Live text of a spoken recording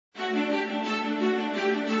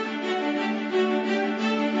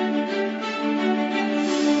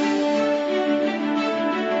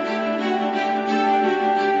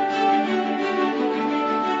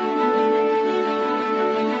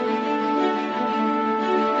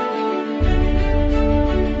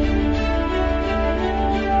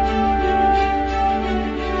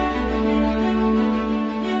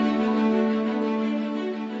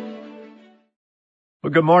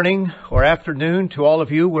Well, good morning or afternoon to all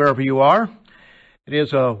of you, wherever you are. It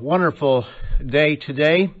is a wonderful day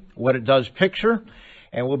today, what it does picture,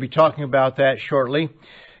 and we'll be talking about that shortly.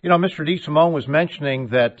 You know, Mr. DeSimone was mentioning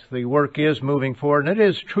that the work is moving forward, and it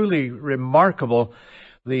is truly remarkable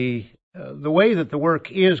the way that the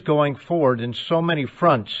work is going forward in so many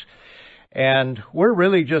fronts. And we're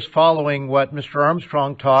really just following what Mr.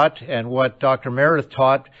 Armstrong taught and what Dr. Meredith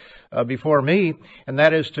taught before me, and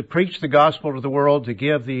that is to preach the gospel to the world, to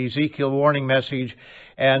give the Ezekiel warning message,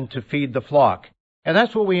 and to feed the flock. And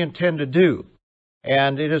that's what we intend to do.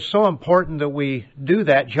 And it is so important that we do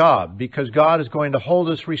that job, because God is going to hold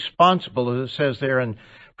us responsible, as it says there in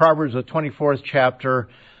Proverbs, the 24th chapter,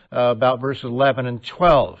 about verses 11 and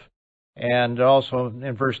 12. And also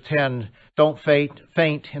in verse 10, don't faint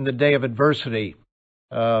in the day of adversity.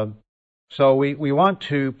 So we want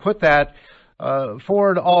to put that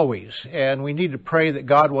forward always, and we need to pray that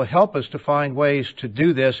God will help us to find ways to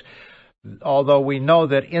do this, although we know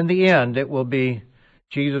that in the end it will be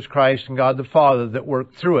Jesus Christ and God the Father that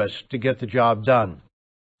work through us to get the job done.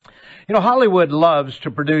 You know, Hollywood loves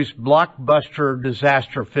to produce blockbuster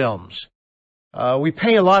disaster films. We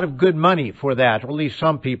pay a lot of good money for that, or at least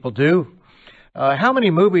some people do. How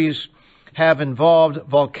many movies have involved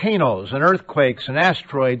volcanoes and earthquakes and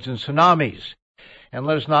asteroids and tsunamis? And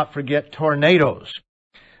let us not forget tornadoes.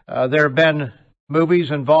 There have been movies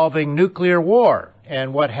involving nuclear war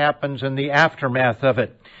and what happens in the aftermath of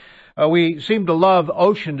it. We seem to love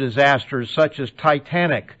ocean disasters such as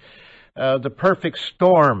Titanic, The Perfect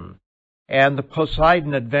Storm, and The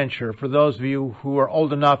Poseidon Adventure, for those of you who are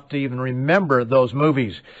old enough to even remember those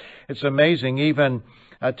movies. It's amazing. Even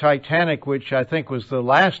Titanic, which I think was the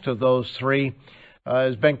last of those three,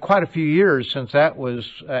 has been quite a few years since that was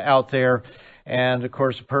out there. And, of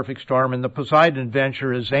course, The Perfect Storm and The Poseidon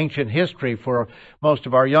Adventure is ancient history for most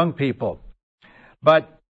of our young people.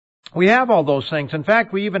 But we have all those things. In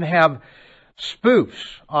fact, we even have spoofs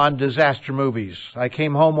on disaster movies. I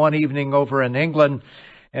came home one evening over in England,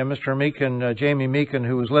 and Mr. Meakin, Jamie Meakin,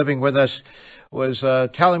 who was living with us, was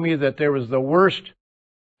telling me that there was the worst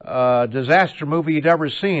disaster movie he'd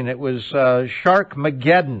ever seen. It was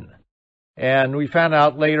Sharkmageddon. And we found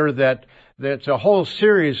out later that it's a whole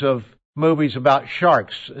series of movies about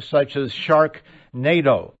sharks, such as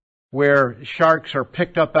Sharknado, where sharks are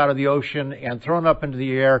picked up out of the ocean and thrown up into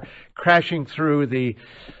the air, crashing through the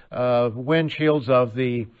windshields of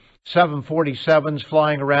the 747s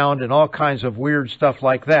flying around and all kinds of weird stuff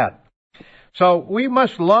like that. So we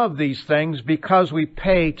must love these things because we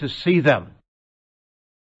pay to see them.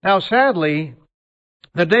 Now, sadly,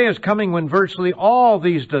 the day is coming when virtually all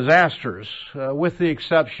these disasters, with the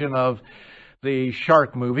exception of the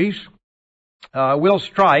shark movies, will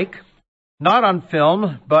strike, not on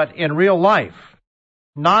film, but in real life,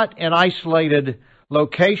 not in isolated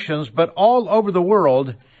locations, but all over the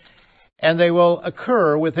world, and they will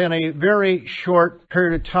occur within a very short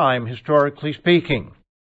period of time, historically speaking.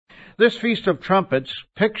 This Feast of Trumpets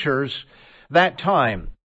pictures that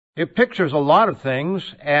time. It pictures a lot of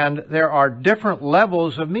things, and there are different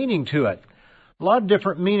levels of meaning to it. A lot of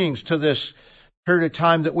different meanings to this period of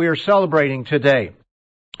time that we are celebrating today.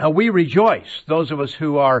 We rejoice, those of us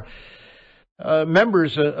who are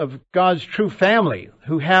members of God's true family,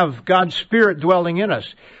 who have God's Spirit dwelling in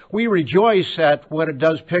us. We rejoice at what it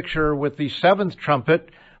does picture with the seventh trumpet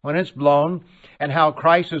when it's blown, and how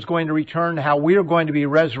Christ is going to return, how we are going to be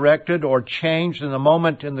resurrected or changed in a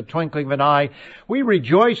moment, in the twinkling of an eye. We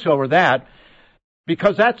rejoice over that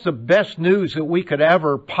because that's the best news that we could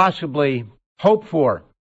ever possibly hope for,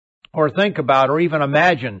 or think about, or even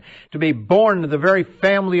imagine, to be born into the very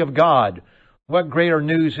family of God. What greater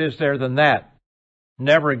news is there than that?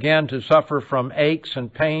 Never again to suffer from aches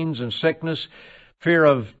and pains and sickness, fear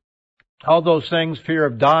of all those things, fear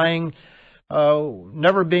of dying,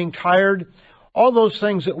 never being tired, all those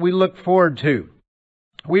things that we look forward to.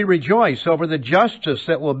 We rejoice over the justice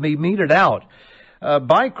that will be meted out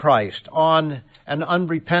by Christ on an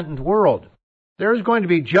unrepentant world. There is going to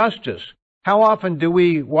be justice. How often do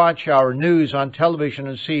we watch our news on television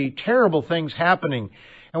and see terrible things happening,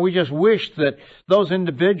 and we just wish that those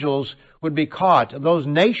individuals would be caught, and those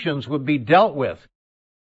nations would be dealt with.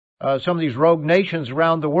 Some of these rogue nations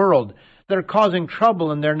around the world that are causing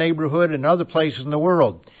trouble in their neighborhood and other places in the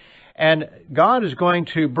world. And God is going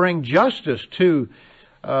to bring justice to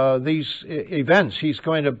these events. He's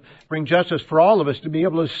going to bring justice for all of us to be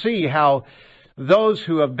able to see how those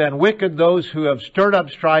who have been wicked, those who have stirred up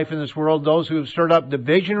strife in this world, those who have stirred up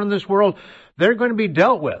division in this world, they're going to be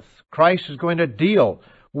dealt with. Christ is going to deal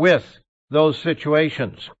with those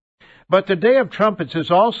situations. But the Day of Trumpets is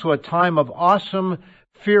also a time of awesome,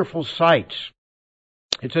 fearful sights.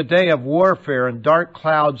 It's a day of warfare and dark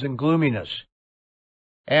clouds and gloominess.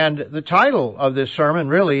 And the title of this sermon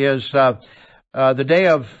really is the day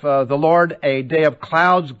of the Lord, a day of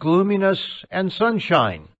clouds, gloominess, and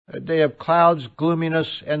sunshine. A day of clouds,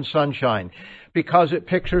 gloominess, and sunshine. Because it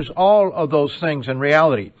pictures all of those things in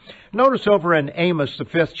reality. Notice over in Amos, the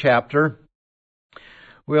 5th chapter,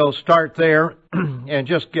 we'll start there and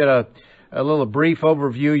just get a little brief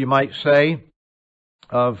overview, you might say,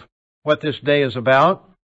 of what this day is about.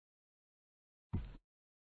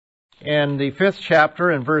 In the 5th chapter,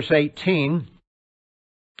 in verse 18,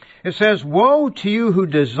 it says, "Woe to you who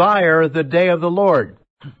desire the day of the Lord."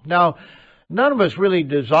 Now, none of us really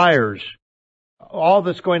desires all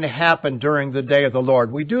that's going to happen during the day of the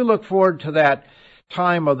Lord. We do look forward to that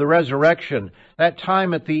time of the resurrection, that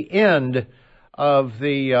time at the end of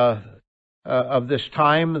this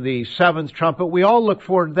time, the 7th trumpet. We all look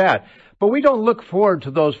forward to that. But we don't look forward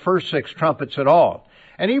to those first 6 trumpets at all.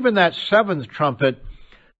 And even that 7th trumpet,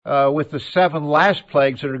 with the 7 last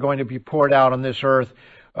plagues that are going to be poured out on this earth,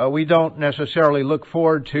 we don't necessarily look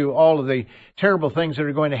forward to all of the terrible things that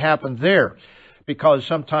are going to happen there, because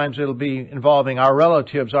sometimes it'll be involving our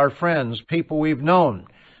relatives, our friends, people we've known.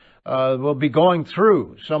 We'll be going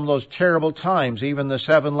through some of those terrible times, even the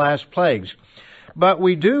 7 last plagues. But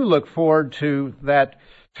we do look forward to that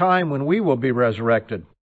time when we will be resurrected.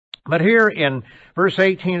 But here in verse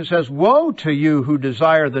 18 it says, "Woe to you who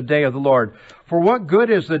desire the day of the Lord. For what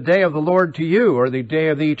good is the day of the Lord to you, or the day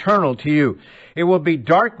of the eternal to you? It will be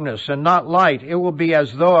darkness and not light. It will be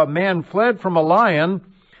as though a man fled from a lion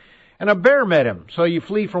and a bear met him. So you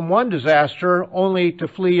flee from one disaster only to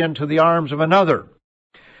flee into the arms of another.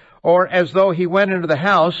 Or as though he went into the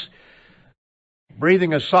house,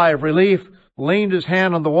 breathing a sigh of relief, leaned his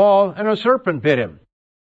hand on the wall, and a serpent bit him."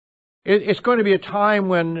 It's going to be a time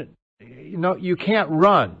when, you can't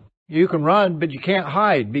run. You can run, but you can't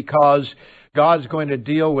hide, because God's going to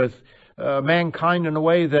deal with mankind in a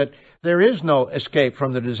way that there is no escape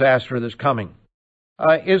from the disaster that's coming.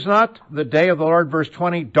 Is not the day of the Lord, verse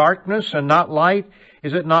 20, darkness and not light?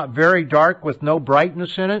 Is it not very dark with no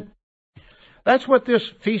brightness in it? That's what this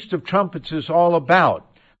Feast of Trumpets is all about.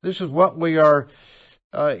 This is what we are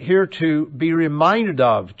here to be reminded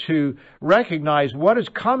of, to recognize what is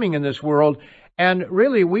coming in this world. And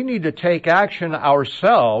really, we need to take action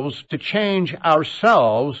ourselves, to change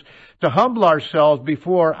ourselves, to humble ourselves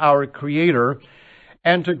before our Creator,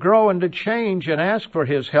 and to grow and to change and ask for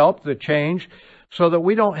His help to change, so that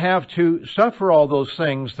we don't have to suffer all those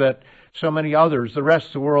things that so many others, the rest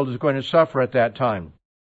of the world, is going to suffer at that time.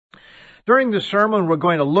 During this sermon, we're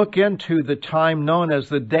going to look into the time known as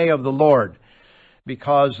the Day of the Lord,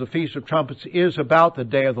 because the Feast of Trumpets is about the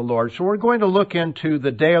Day of the Lord. So we're going to look into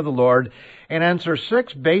the Day of the Lord and answer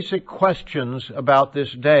 6 basic questions about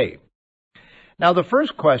this day. Now, the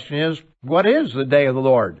first question is, what is the Day of the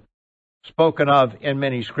Lord, spoken of in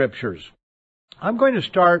many scriptures? I'm going to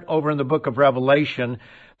start over in the book of Revelation.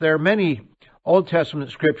 There are many Old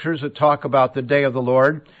Testament scriptures that talk about the Day of the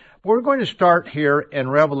Lord. We're going to start here in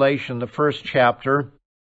Revelation, the 1st chapter.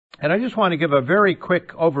 And I just want to give a very quick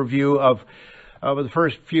overview of the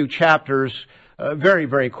first few chapters, very,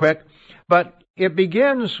 very quick. But it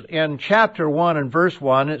begins in chapter 1 and verse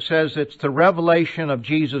 1. It says it's the revelation of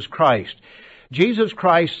Jesus Christ. Jesus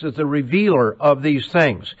Christ is the revealer of these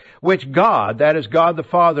things, which God, that is God the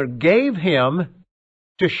Father, gave Him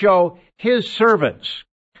to show His servants,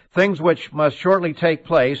 things which must shortly take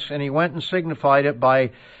place, and He went and signified it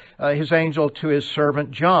by His angel to His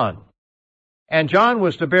servant John. And John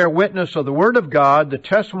was to bear witness of the Word of God, the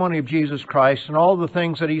testimony of Jesus Christ, and all the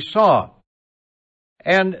things that he saw.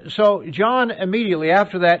 And so John, immediately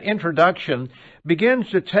after that introduction, begins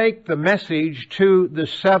to take the message to the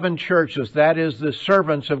 7 churches, that is, the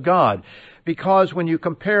servants of God. Because when you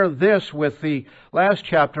compare this with the last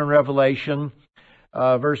chapter in Revelation,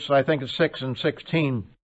 verse, I think it's 6 and 16,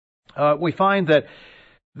 we find that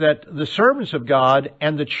the servants of God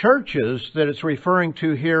and the churches that it's referring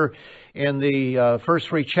to here in the first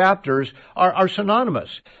 3 chapters are synonymous.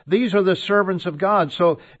 These are the servants of God.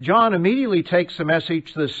 So John immediately takes the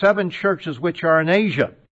message to the 7 churches which are in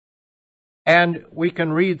Asia. And we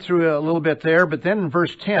can read through a little bit there, but then in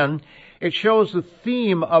verse 10, it shows the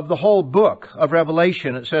theme of the whole book of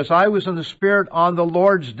Revelation. It says, "I was in the Spirit on the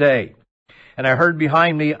Lord's day, and I heard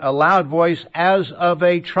behind me a loud voice as of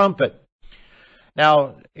a trumpet."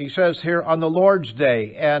 Now, he says here, on the Lord's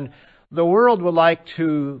day, and the world would like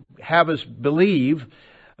to have us believe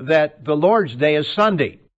that the Lord's Day is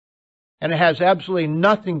Sunday, and it has absolutely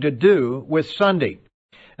nothing to do with Sunday.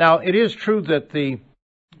 Now, it is true that the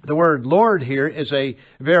word Lord here is a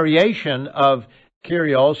variation of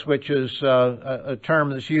Kyrios, which is a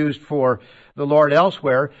term that's used for the Lord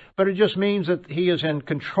elsewhere, but it just means that He is in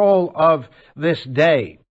control of this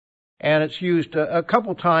day. And it's used a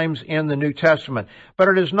couple times in the New Testament. But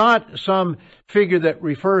it is not some figure that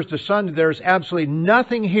refers to Sunday. There's absolutely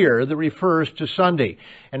nothing here that refers to Sunday.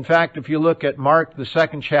 In fact, if you look at Mark, the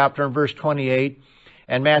 2nd chapter, and verse 28,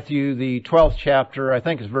 and Matthew, the 12th chapter, I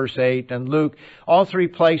think it's verse 8, and Luke, all three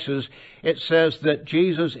places, it says that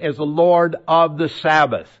Jesus is the Lord of the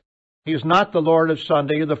Sabbath. He is not the Lord of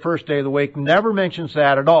Sunday or the first day of the week. Never mentions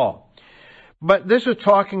that at all. But this is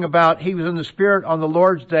talking about He was in the Spirit on the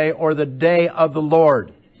Lord's day, or the day of the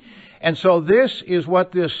Lord. And so this is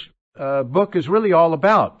what this book is really all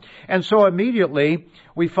about. And so immediately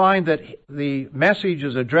we find that the message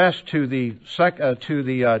is addressed to the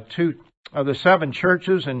two of the 7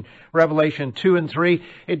 churches in Revelation 2 and 3.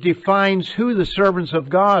 It defines who the servants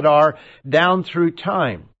of God are down through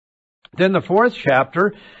time. Then the 4th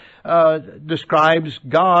chapter describes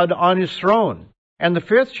God on His throne. And the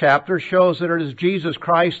 5th chapter shows that it is Jesus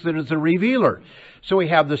Christ that is the revealer. So we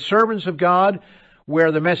have the servants of God,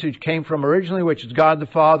 where the message came from originally, which is God the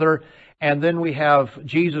Father. And then we have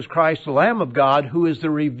Jesus Christ, the Lamb of God, who is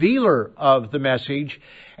the revealer of the message.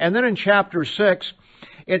 And then in chapter 6,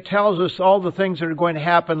 it tells us all the things that are going to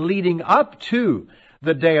happen leading up to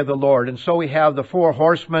the day of the Lord. And so we have the 4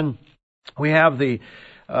 horsemen. We have the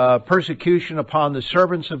persecution upon the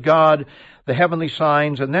servants of God, the heavenly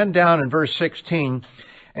signs, and then down in verse 16,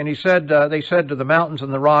 and they said to the mountains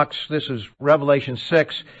and the rocks, this is Revelation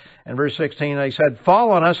 6 and verse 16, they said,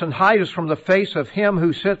 fall on us and hide us from the face of Him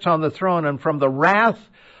who sits on the throne and from the wrath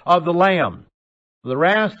of the Lamb. The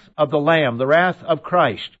wrath of the Lamb, the wrath of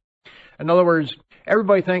Christ. In other words,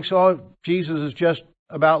 everybody thinks, oh, Jesus is just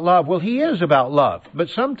about love. Well, He is about love, but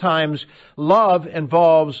sometimes love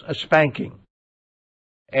involves a spanking.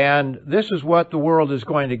 And this is what the world is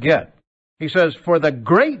going to get. He says, for the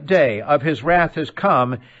great day of His wrath has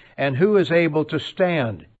come, and who is able to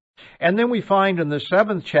stand? And then we find in the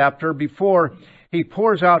 7th chapter, before He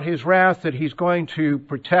pours out His wrath, that He's going to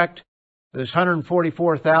protect this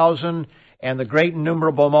 144,000 and the great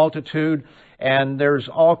innumerable multitude. And there's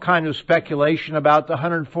all kind of speculation about the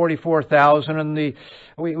 144,000, and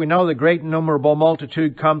we know the great innumerable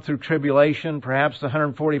multitude come through tribulation, perhaps the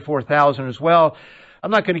 144,000 as well. I'm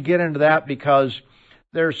not going to get into that because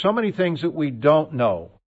there are so many things that we don't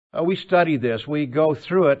know. We study this. We go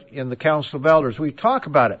through it in the Council of Elders. We talk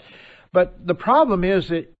about it. But the problem is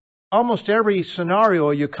that almost every scenario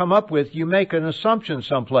you come up with, you make an assumption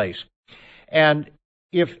someplace. And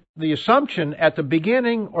if the assumption at the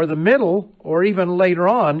beginning or the middle or even later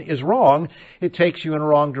on is wrong, it takes you in a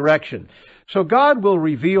wrong direction. So God will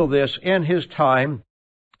reveal this in His time.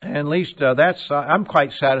 And at least I'm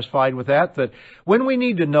quite satisfied with that when we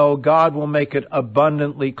need to know, God will make it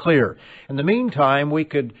abundantly clear. In the meantime, we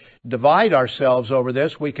could divide ourselves over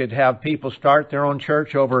this. We could have people start their own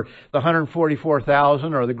church over the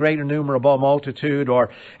 144,000 or the great innumerable multitude or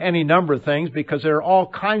any number of things, because there are all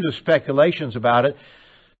kinds of speculations about it.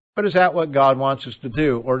 But is that what God wants us to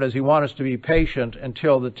do? Or does He want us to be patient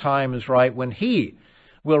until the time is right when He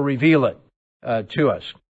will reveal it to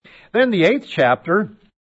us? Then the 8th chapter,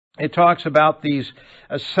 it talks about these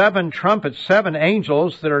 7 trumpets, 7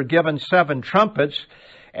 angels that are given 7 trumpets,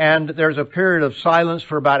 and there's a period of silence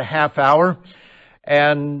for about a half hour.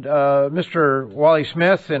 And Mr. Wally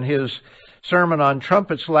Smith, in his sermon on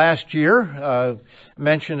trumpets last year,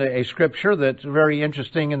 mentioned a scripture that's very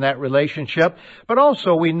interesting in that relationship. But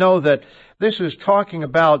also we know that this is talking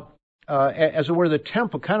about, as it were, the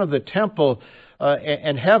temple, kind of the temple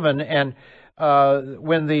in heaven. And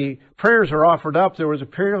when the prayers are offered up, there was a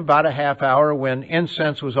period of about a half hour when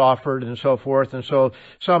incense was offered and so forth. And so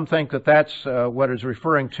some think that that's what it's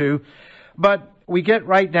referring to. But we get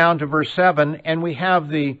right down to verse 7, and we have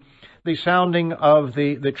the sounding of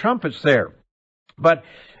the trumpets there. But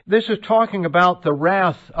this is talking about the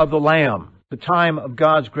wrath of the Lamb, the time of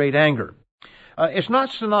God's great anger. It's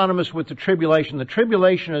not synonymous with the tribulation. The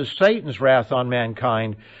tribulation is Satan's wrath on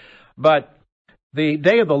mankind, but the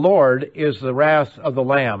day of the Lord is the wrath of the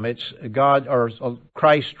Lamb. It's God or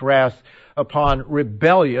Christ's wrath upon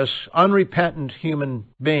rebellious, unrepentant human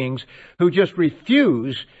beings who just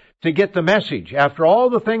refuse to get the message. After all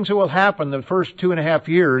the things that will happen the first 2.5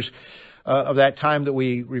 years of that time that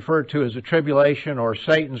we refer to as the tribulation or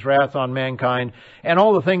Satan's wrath on mankind, and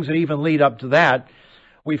all the things that even lead up to that,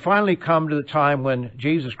 we finally come to the time when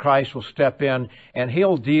Jesus Christ will step in and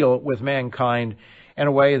He'll deal with mankind in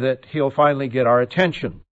a way that He'll finally get our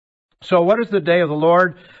attention. So what is the day of the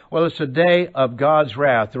Lord? Well, it's the day of God's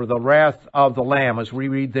wrath, or the wrath of the Lamb, as we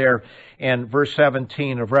read there in verse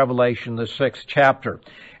 17 of Revelation, the 6th chapter.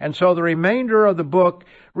 And so the remainder of the book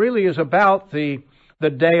really is about the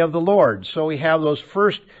day of the Lord. So we have those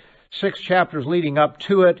first 6 chapters leading up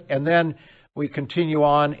to it, and then we continue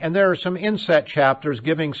on. And there are some inset chapters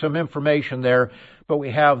giving some information there, but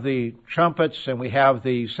we have the trumpets, and we have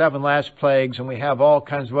the 7 last plagues, and we have all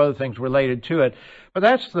kinds of other things related to it. But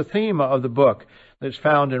that's the theme of the book that's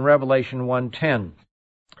found in Revelation 1:10.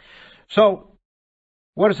 So,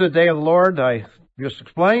 what is the day of the Lord? I just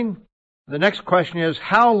explained. The next question is,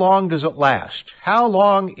 how long does it last? How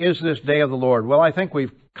long is this day of the Lord? Well, I think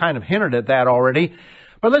we've kind of hinted at that already,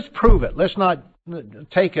 but let's prove it. Let's not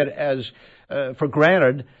take it as for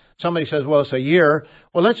granted. Somebody says, well, it's a year.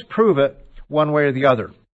 Well, let's prove it one way or the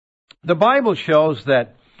other. The Bible shows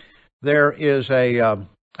that there is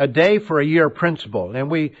a day for a year principle, and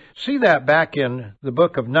we see that back in the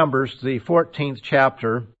book of Numbers, the 14th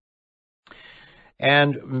chapter,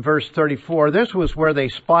 and in verse 34. This was where they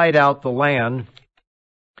spied out the land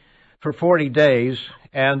for 40 days,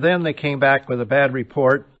 and then they came back with a bad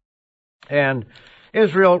report, and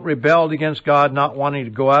Israel rebelled against God, not wanting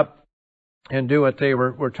to go up and do what they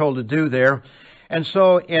were told to do there. And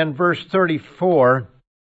so in verse 34,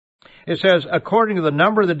 it says, according to the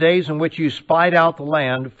number of the days in which you spied out the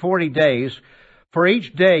land, 40 days, for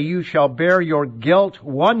each day you shall bear your guilt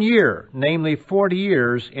 1 year, namely 40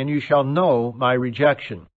 years, and you shall know my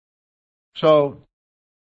rejection. So,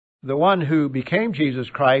 the one who became Jesus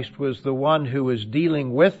Christ was the one who was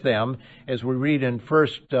dealing with them, as we read in 1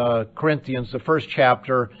 Corinthians, the 1st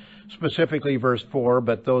chapter, specifically verse 4,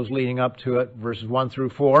 but those leading up to it, verses 1 through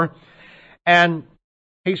 4. And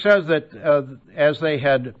he says that as they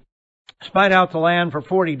had spied out the land for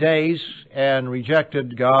 40 days and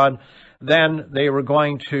rejected God, then they were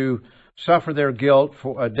going to suffer their guilt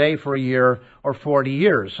for a day for a year or 40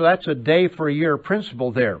 years. So that's a day for a year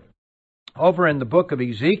principle there. Over in the book of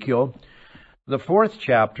Ezekiel, the 4th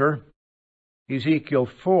chapter, Ezekiel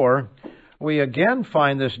 4, we again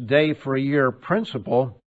find this day for a year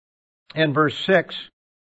principle in verse 6.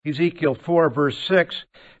 Ezekiel 4 verse 6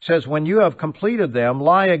 says, when you have completed them,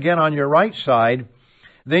 lie again on your right side,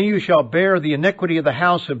 then you shall bear the iniquity of the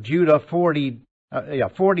house of Judah 40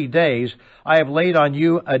 days. I have laid on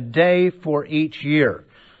you a day for each year.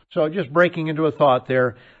 So just breaking into a thought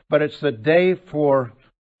there, but it's the day for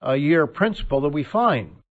a year principle that we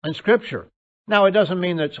find in Scripture. Now, it doesn't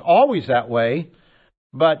mean that it's always that way,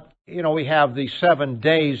 but, we have the 7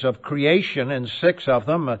 days of creation and 6 of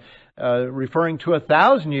them referring to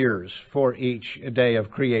 1,000 years for each day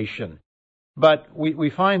of creation. But we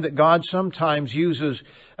find that God sometimes uses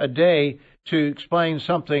a day to explain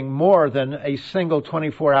something more than a single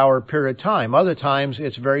 24-hour period of time. Other times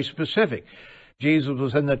it's very specific. Jesus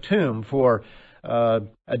was in the tomb for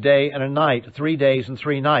a day and a night, 3 days and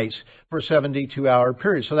 3 nights for a 72-hour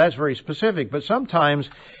period. So that's very specific. But sometimes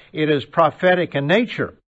it is prophetic in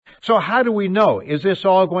nature. So how do we know? Is this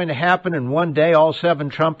all going to happen in one day, all 7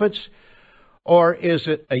 trumpets? Or is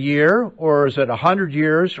it a year? Or is it 100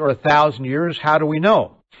 years or 1,000 years? How do we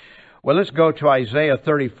know? Well, let's go to Isaiah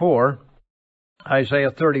 34.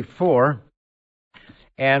 Isaiah 34.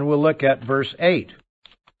 And we'll look at verse 8.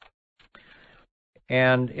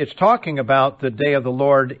 And it's talking about the day of the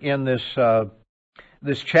Lord in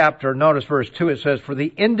this chapter. Notice verse 2, it says, for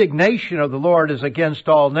the indignation of the Lord is against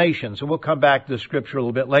all nations. And we'll come back to the scripture a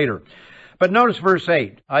little bit later. But notice verse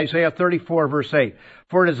 8, Isaiah 34, verse 8.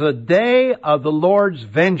 For it is the day of the Lord's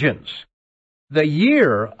vengeance, the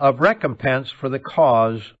year of recompense for the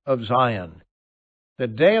cause of Zion. The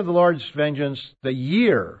day of the Lord's vengeance, the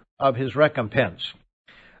year of His recompense.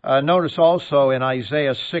 Notice also in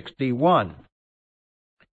Isaiah 61.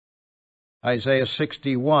 Isaiah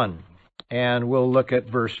 61. And we'll look at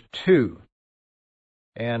verse 2.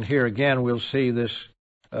 And here again we'll see this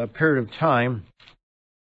period of time.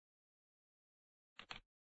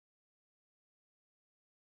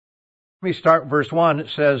 Let me start verse 1. It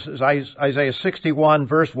says, Isaiah 61,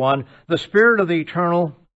 verse 1, the Spirit of the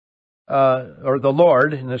Eternal, or the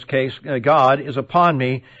Lord, in this case, God, is upon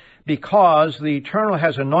me, because the Eternal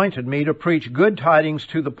has anointed me to preach good tidings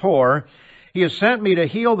to the poor. He has sent me to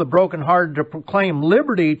heal the brokenhearted, to proclaim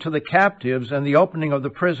liberty to the captives, and the opening of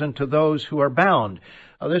the prison to those who are bound.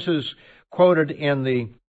 This is quoted in the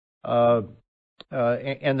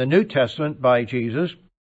New Testament by Jesus.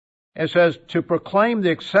 It says, to proclaim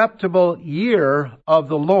the acceptable year of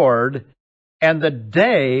the Lord and the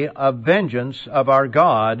day of vengeance of our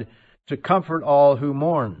God, to comfort all who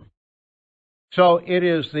mourn. So it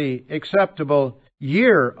is the acceptable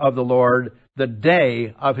year of the Lord the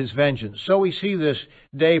day of his vengeance. So we see this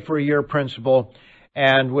day for a year principle,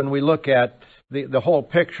 and when we look at the whole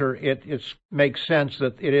picture, it makes sense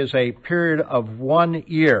that it is a period of 1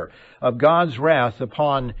 year of God's wrath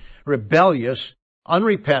upon rebellious,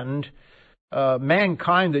 unrepentant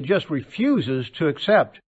mankind that just refuses to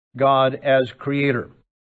accept God as creator.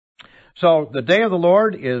 So the day of the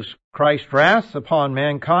Lord is Christ's wrath upon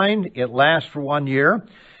mankind. It lasts for 1 year.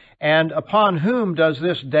 And upon whom does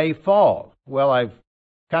this day fall? Well, I've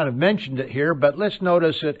kind of mentioned it here, but let's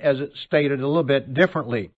notice it as it's stated a little bit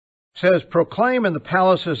differently. It says, proclaim in the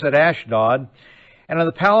palaces at Ashdod, and in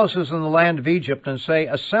the palaces in the land of Egypt, and say,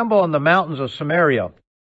 assemble in the mountains of Samaria.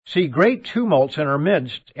 See great tumults in her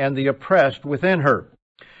midst, and the oppressed within her.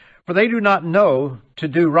 For they do not know to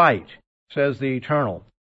do right, says the Eternal,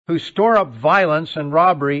 who store up violence and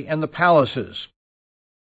robbery in the palaces.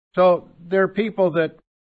 So there are people that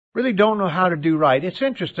really don't know how to do right. It's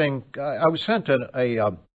interesting. I was sent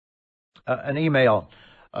an email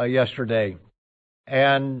yesterday,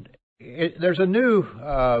 and there's a new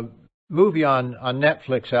movie on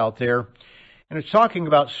Netflix out there, and it's talking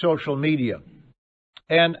about social media.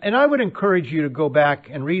 And I would encourage you to go back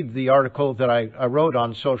and read the article that I wrote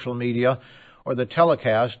on social media, or the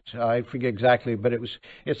telecast. I forget exactly, but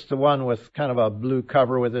it's the one with kind of a blue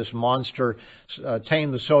cover with this monster,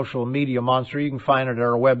 Tame the Social Media Monster. You can find it at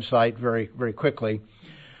our website very, very quickly.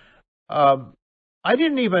 I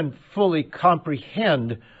didn't even fully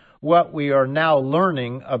comprehend what we are now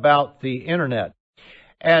learning about the internet.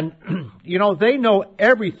 And, they know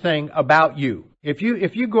everything about you. If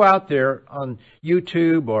you go out there on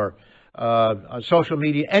YouTube or on social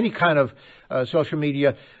media, any kind of social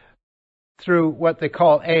media, through what they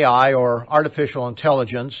call AI or artificial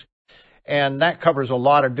intelligence, and that covers a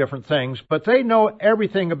lot of different things, but they know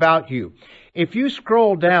everything about you. If you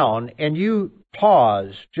scroll down and you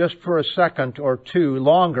pause just for a second or two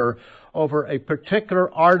longer over a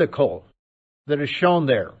particular article that is shown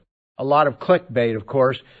there, a lot of clickbait, of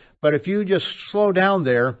course, but if you just slow down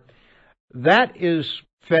there, that is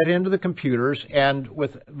fed into the computers, and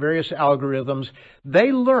with various algorithms,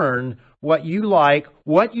 they learn what you like,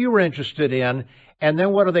 what you were interested in, and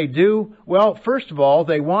then what do? Well, first of all,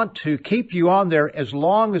 they want to keep you on there as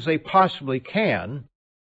long as they possibly can,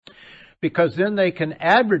 because then they can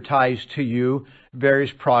advertise to you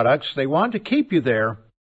various products. They want to keep you there,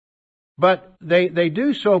 but they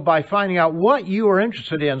do so by finding out what you are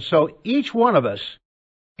interested in. So each one of us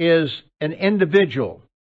is an individual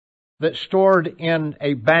that's stored in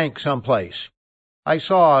a bank someplace. I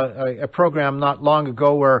saw a program not long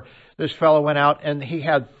ago where this fellow went out and he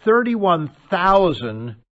had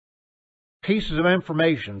 31,000 pieces of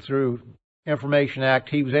information through Information Act.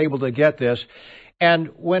 He was able to get this. And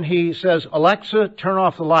when he says, Alexa, turn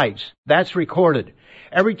off the lights, that's recorded.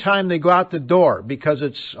 Every time they go out the door, because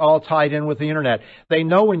it's all tied in with the internet. They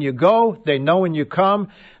know when you go, they know when you come,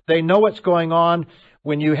 they know what's going on.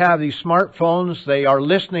 When you have these smartphones, they are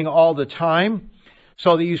listening all the time,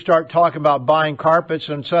 so that you start talking about buying carpets,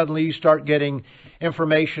 and suddenly you start getting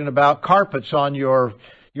information about carpets on your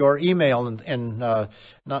email and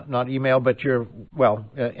not email, but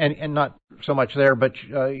and not so much there, but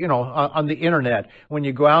on the internet when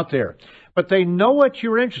you go out there. But they know what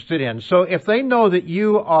you're interested in. So if they know that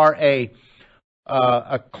you are a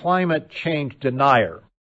climate change denier,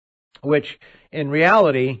 which in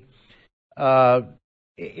reality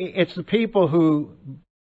it's the people who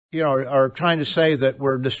are trying to say that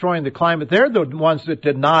we're destroying the climate. They're the ones that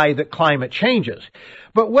deny that climate changes.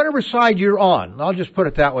 But whatever side you're on, I'll just put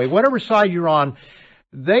it that way, whatever side you're on,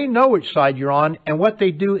 they know which side you're on, and what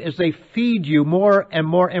they do is they feed you more and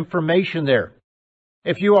more information there.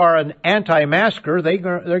 If you are an anti-masker,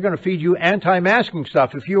 they're going to feed you anti-masking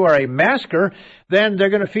stuff. If you are a masker, then they're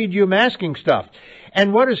going to feed you masking stuff.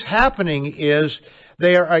 And what is happening is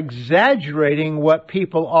they are exaggerating what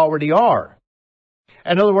people already are.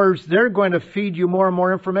 In other words, they're going to feed you more and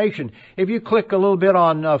more information. If you click a little bit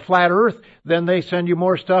on flat earth, then they send you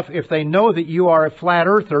more stuff. If they know that you are a flat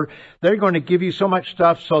earther, they're going to give you so much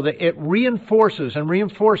stuff so that it reinforces and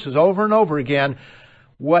reinforces over and over again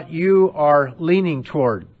what you are leaning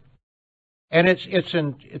toward. And it's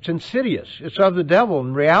insidious. It's of the devil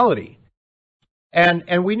in reality.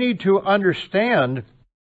 And we need to understand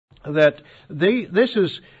that this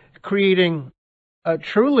is creating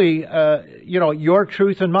truly, your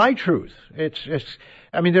truth and my truth.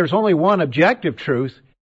 There's only one objective truth,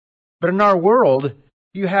 but in our world,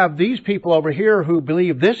 you have these people over here who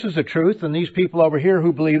believe this is the truth, and these people over here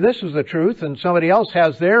who believe this is the truth, and somebody else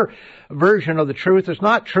has their version of the truth. It's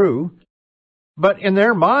not true, but in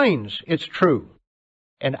their minds, it's true.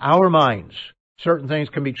 In our minds, certain things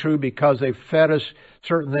can be true because they fed us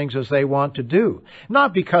certain things as they want to do.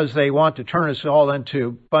 Not because they want to turn us all into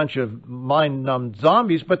a bunch of mind-numbed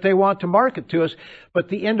zombies, but they want to market to us. But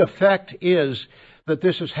the end effect is that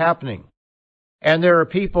this is happening. And there are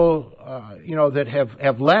people, that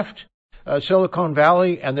have left Silicon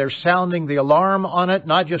Valley, and they're sounding the alarm on it,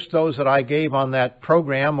 not just those that I gave on that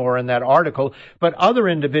program or in that article, but other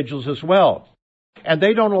individuals as well. And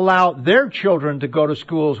they don't allow their children to go to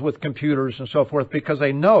schools with computers and so forth because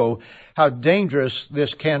they know how dangerous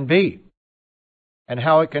this can be and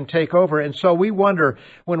how it can take over. And so we wonder,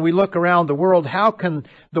 when we look around the world, how can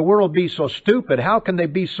the world be so stupid? How can they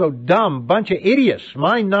be so dumb? Bunch of idiots,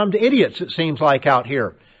 mind-numbed idiots, it seems like, out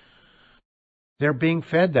here. They're being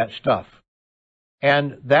fed that stuff.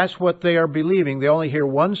 And that's what they are believing. They only hear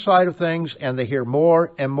one side of things, and they hear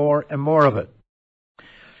more and more and more of it.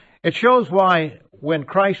 It shows why when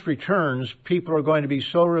Christ returns, people are going to be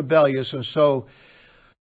so rebellious and so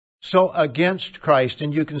against Christ.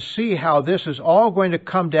 And you can see how this is all going to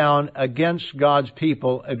come down against God's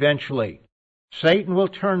people eventually. Satan will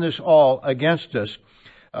turn this all against us.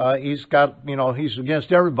 He's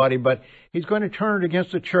against everybody, but he's going to turn it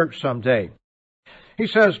against the church someday. He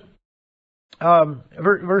says,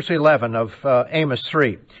 verse 11 of Amos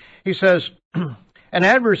 3, he says, "An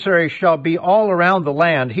adversary shall be all around the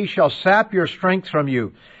land. He shall sap your strength from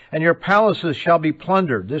you, and your palaces shall be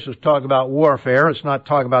plundered." This is talking about warfare. It's not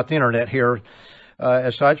talking about the internet here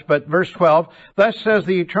as such. But verse 12, "Thus says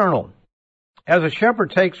the Eternal, as a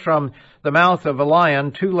shepherd takes from the mouth of a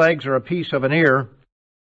lion 2 legs or a piece of an ear,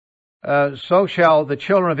 so shall the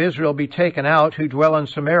children of Israel be taken out who dwell in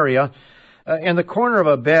Samaria, in the corner of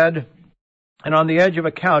a bed, and on the edge of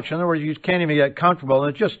a couch." In other words, you can't even get comfortable.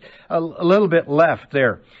 And it's just a little bit left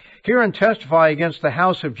there. "Hear and testify against the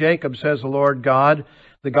house of Jacob, says the Lord God,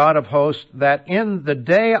 the God of hosts, that in the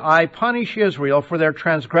day I punish Israel for their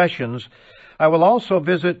transgressions, I will also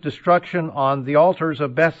visit destruction on the altars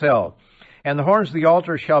of Bethel. And the horns of the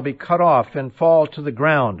altar shall be cut off and fall to the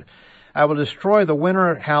ground. I will destroy the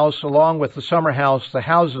winter house along with the summer house. The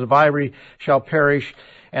houses of ivory shall perish,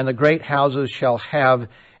 and the great houses shall have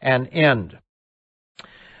an end."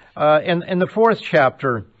 In the 4th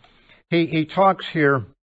chapter, he talks here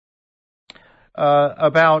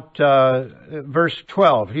about verse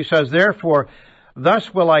 12. He says, "Therefore,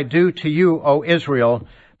 thus will I do to you, O Israel,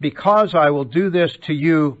 because I will do this to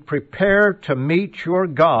you. Prepare to meet your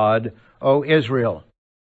God, O Israel."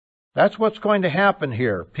 That's what's going to happen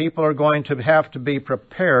here. People are going to have to be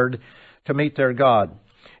prepared to meet their God.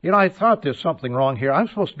 I thought there's something wrong here. I'm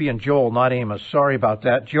supposed to be in Joel, not Amos. Sorry about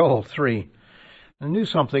that. Joel 3. I knew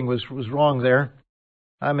something was wrong there.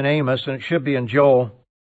 I'm in Amos, and it should be in Joel.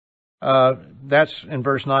 That's in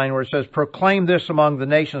verse 9, where it says, "Proclaim this among the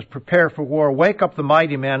nations, prepare for war, wake up the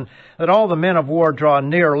mighty men, let all the men of war draw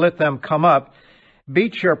near, let them come up,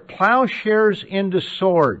 beat your plowshares into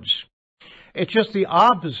swords." It's just the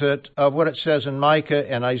opposite of what it says in Micah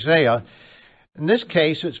and Isaiah. In this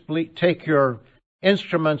case, it's take your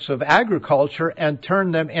instruments of agriculture and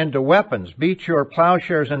turn them into weapons. Beat your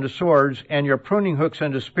plowshares into swords and your pruning hooks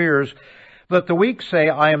into spears. Let the weak say,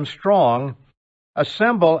 "I am strong."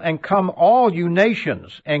 Assemble and come all you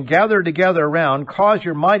nations and gather together around. Cause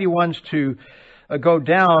your mighty ones to go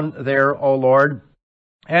down there, O Lord.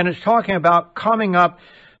 And it's talking about coming up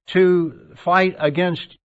to fight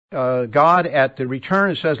against God at the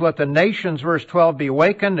return. It says, "Let the nations," verse 12, "be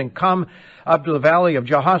awakened and come up to the valley of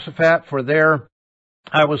Jehoshaphat, for there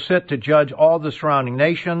I will sit to judge all the surrounding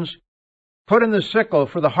nations. Put in the sickle,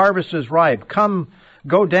 for the harvest is ripe. Come,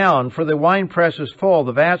 go down, for the winepress is full,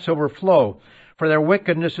 the vats overflow, for their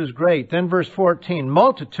wickedness is great." Then verse 14,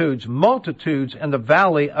 "Multitudes, multitudes in the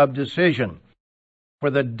valley of decision. For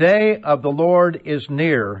the day of the Lord is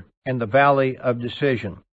near in the valley of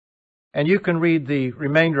decision." And you can read the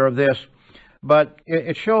remainder of this, but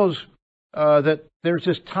it shows that there's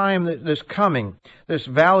this time that's coming, this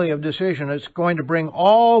valley of decision. It's going to bring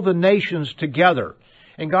all the nations together.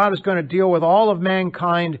 And God is going to deal with all of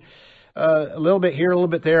mankind, a little bit here, a little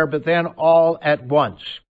bit there, but then all at once.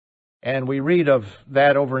 And we read of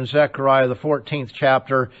that over in Zechariah, the 14th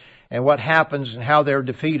chapter, and what happens and how they're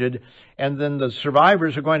defeated. And then the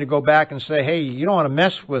survivors are going to go back and say, "Hey, you don't want to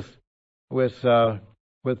mess with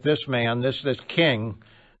this man, this king.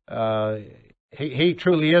 He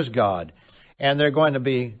truly is God." And they're going to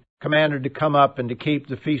be commanded to come up and to keep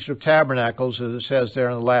the Feast of Tabernacles, as it says there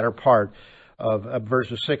in the latter part of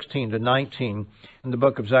verses 16 to 19 in the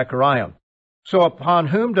book of Zechariah. So upon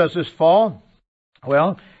whom does this fall?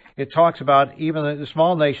 Well, it talks about even the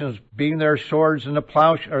small nations beating their swords into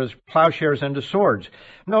plowshares into swords.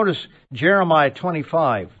 Notice Jeremiah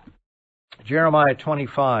 25. Jeremiah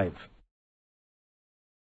 25.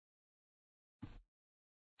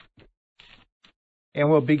 And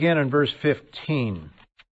we'll begin in verse 15.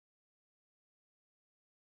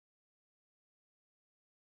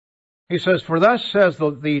 He says, "For thus says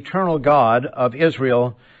the eternal God of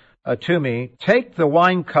Israel to me, take the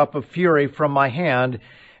wine cup of fury from my hand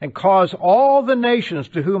and cause all the nations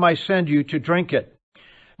to whom I send you to drink it."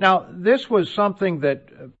 Now, this was something that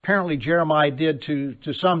apparently Jeremiah did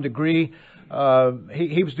to some degree.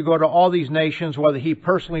 He was to go to all these nations, whether he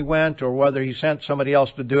personally went or whether he sent somebody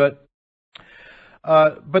else to do it.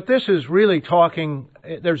 But this is really talking,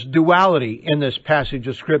 there's duality in this passage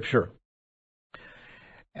of Scripture.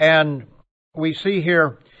 And we see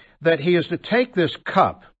here that he is to take this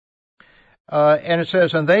cup, and it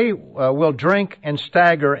says, "And they will drink and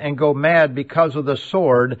stagger and go mad because of the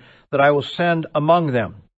sword that I will send among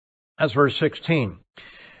them." That's verse 16.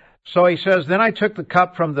 So he says, "Then I took the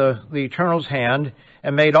cup from the Eternal's hand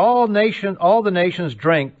and made all the nations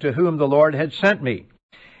drink to whom the Lord had sent me."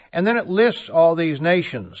 And then it lists all these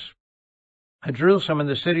nations. Jerusalem and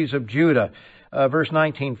the cities of Judah. Verse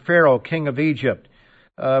 19, Pharaoh, king of Egypt.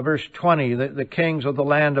 Verse 20, the kings of the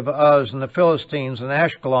land of Uz and the Philistines and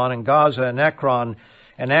Ashkelon and Gaza and Ekron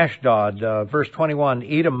and Ashdod. Verse 21,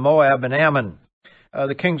 Edom, Moab, and Ammon.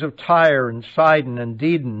 The kings of Tyre and Sidon and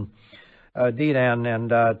Dedan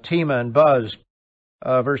and Tema and Buz.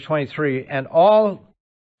 Verse 23, and all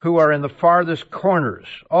who are in the farthest corners,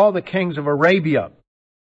 all the kings of Arabia.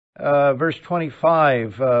 Verse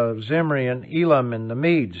 25, Zimri and Elam and the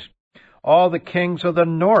Medes. All the kings of the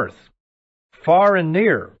north, far and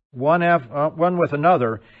near, one with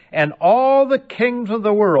another, and all the kings of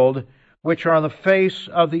the world which are on the face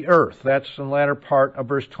of the earth. That's in the latter part of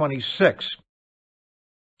verse 26.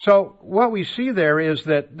 So what we see there is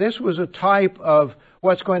that this was a type of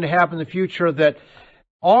what's going to happen in the future, that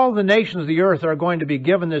all the nations of the earth are going to be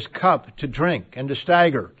given this cup to drink and to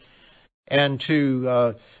stagger and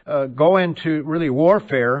to go into really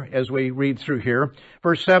warfare, as we read through here.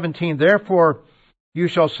 Verse 17, "Therefore you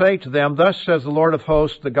shall say to them, Thus says the Lord of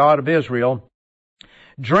hosts, the God of Israel,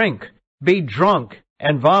 Drink, be drunk,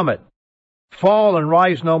 and vomit. Fall and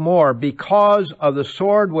rise no more, because of the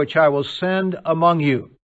sword which I will send among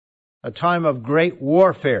you." A time of great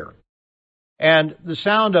warfare. And the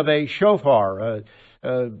sound of a shofar,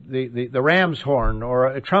 the ram's horn, or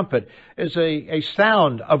a trumpet, is a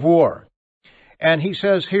sound of war. And he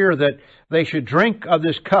says here that they should drink of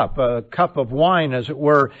this cup, a cup of wine, as it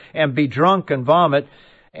were, and be drunk and vomit.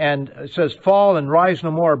 And it says, "Fall and rise no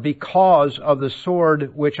more, because of the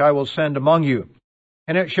sword which I will send among you.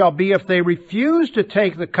 And it shall be, if they refuse to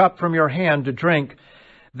take the cup from your hand to drink,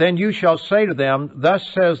 then you shall say to them, Thus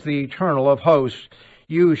says the Eternal of hosts,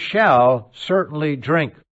 you shall certainly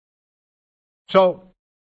drink." So,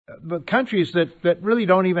 the countries that really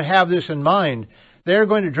don't even have this in mind, they're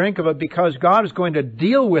going to drink of it because God is going to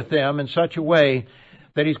deal with them in such a way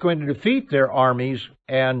that He's going to defeat their armies,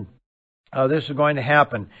 and this is going to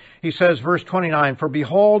happen. He says, verse 29, "For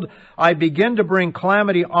behold, I begin to bring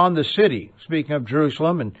calamity on the city," speaking of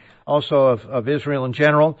Jerusalem and also of Israel in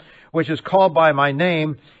general, "which is called by my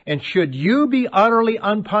name, and should you be utterly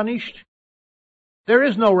unpunished?" There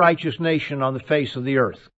is no righteous nation on the face of the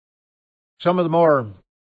earth. Some of the more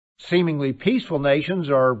seemingly peaceful nations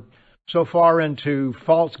are so far into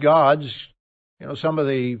false gods. Some of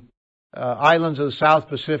the islands of the South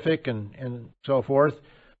Pacific and so forth.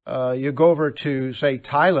 You go over to, say,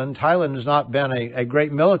 Thailand. Thailand has not been a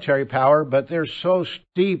great military power, but they're so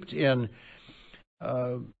steeped in,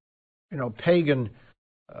 pagan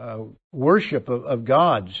worship of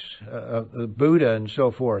gods, Buddha and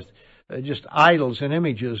so forth, just idols and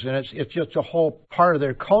images, and it's just a whole part of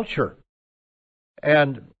their culture.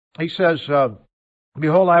 And he says,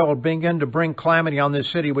 "Behold, I will begin to bring calamity on this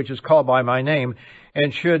city which is called by my name,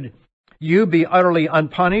 and should you be utterly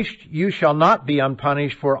unpunished, you shall not be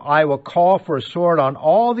unpunished, for I will call for a sword on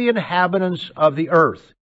all the inhabitants of the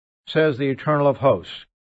earth, says the Eternal of hosts."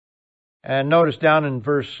 And notice down in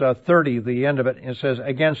verse 30, the end of it, it says,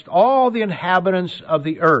 "Against all the inhabitants of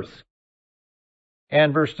the earth."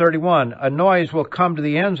 And verse 31, "A noise will come to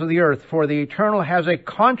the ends of the earth, for the Eternal has a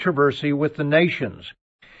controversy with the nations.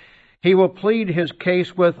 He will plead his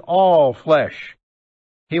case with all flesh.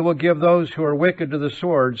 He will give those who are wicked to the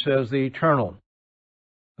sword, says the Eternal.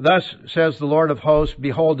 Thus says the Lord of hosts,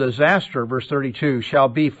 Behold, disaster," verse 32,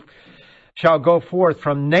 shall go forth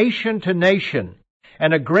from nation to nation,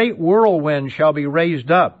 and a great whirlwind shall be raised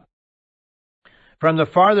up from the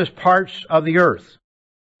farthest parts of the earth."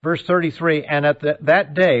 Verse 33, "And at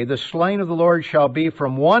that day the slain of the Lord shall be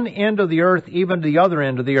from one end of the earth even to the other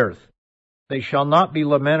end of the earth. They shall not be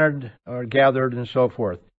lamented or gathered, and so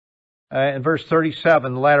forth. In verse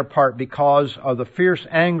 37, the latter part, because of the fierce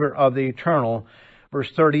anger of the Eternal.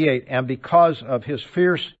 Verse 38, and because of his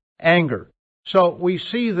fierce anger. So we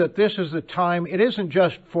see that this is the time. It isn't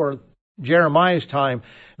just for Jeremiah's time.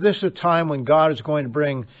 This is a time when God is going to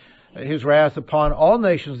bring his wrath upon all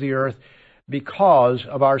nations of the earth because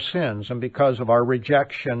of our sins and because of our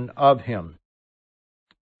rejection of him.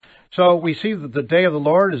 So we see that the day of the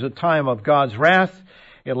Lord is a time of God's wrath.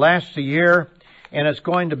 It lasts a year, and it's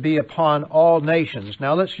going to be upon all nations.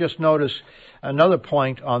 Now let's just notice another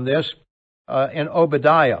point on this in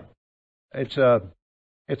Obadiah. It's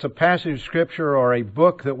a passage of Scripture or a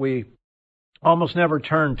book that we almost never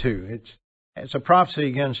turn to. It's a prophecy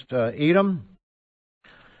against Edom,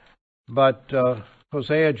 but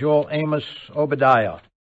Hosea, Joel, Amos, Obadiah,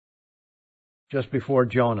 just before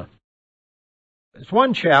Jonah. It's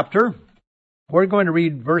one chapter. We're going to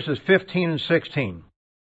read verses 15 and 16.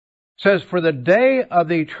 It says, for the day of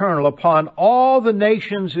the Eternal upon all the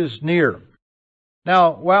nations is near.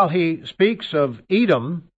 Now, while he speaks of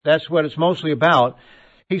Edom, that's what it's mostly about,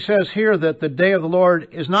 he says here that the day of the Lord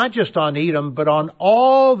is not just on Edom, but on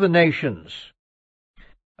all the nations.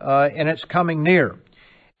 And it's coming near.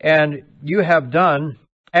 And you have done,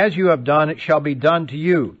 as you have done, it shall be done to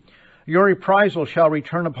you. Your reprisal shall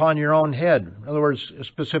return upon your own head. In other words,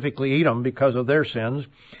 specifically Edom, because of their sins.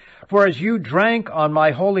 For as you drank on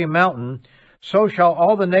my holy mountain, so shall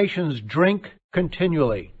all the nations drink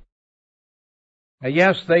continually.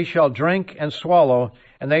 Yes, they shall drink and swallow,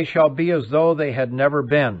 and they shall be as though they had never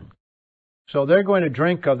been. So they're going to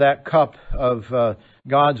drink of that cup of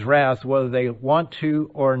God's wrath, whether they want to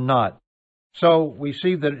or not. So we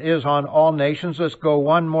see that it is on all nations. Let's go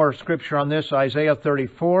one more scripture on this, Isaiah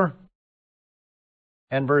 34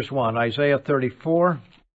 and verse 1. Isaiah 34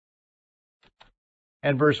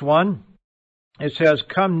 and verse 1. It says,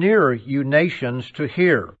 come near, you nations, to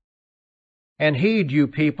hear, and heed, you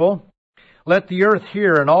people. Let the earth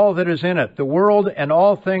hear and all that is in it, the world and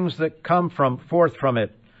all things that come forth from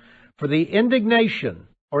it. For the indignation,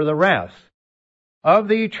 or the wrath, of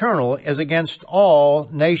the Eternal is against all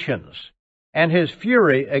nations, and his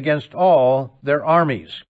fury against all their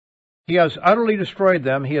armies. He has utterly destroyed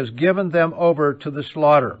them. He has given them over to the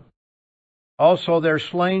slaughter. Also their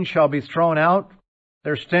slain shall be thrown out.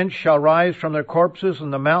 Their stench shall rise from their corpses,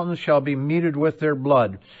 and the mountains shall be meted with their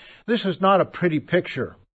blood. This is not a pretty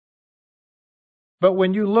picture. But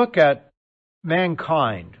when you look at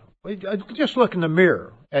mankind, just look in the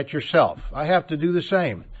mirror at yourself. I have to do the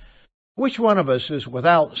same. Which one of us is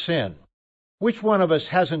without sin? Which one of us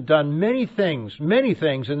hasn't done many things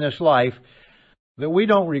in this life that we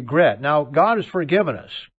don't regret? Now, God has forgiven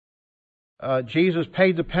us. Jesus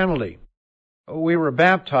paid the penalty. We were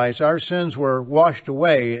baptized. Our sins were washed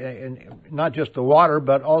away, and not just the water,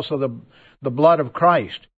 but also the blood of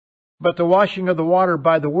Christ. But the washing of the water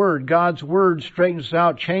by the Word, God's Word straightens us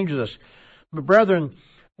out, changes us. But brethren,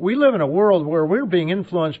 we live in a world where we're being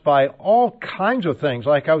influenced by all kinds of things,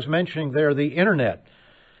 like I was mentioning there, the Internet.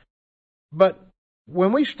 But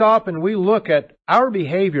when we stop and we look at our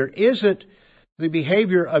behavior, is it the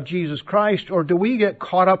behavior of Jesus Christ, or do we get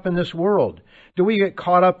caught up in this world? Do we get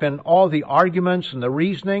caught up in all the arguments and the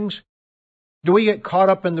reasonings? Do we get caught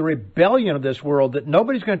up in the rebellion of this world that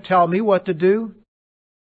nobody's going to tell me what to do?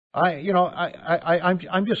 I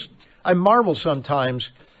marvel sometimes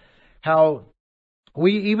how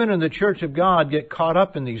we, even in the Church of God, get caught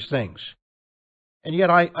up in these things. And yet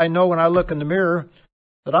I know when I look in the mirror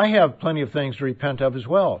that I have plenty of things to repent of as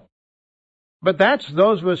well. But that's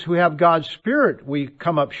those of us who have God's Spirit, we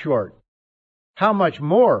come up short. How much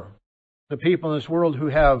more the people in this world who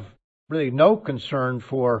have really no concern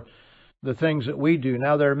for the things that we do.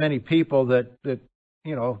 Now, there are many people that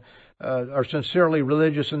are sincerely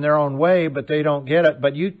religious in their own way, but they don't get it.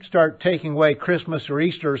 But you start taking away Christmas or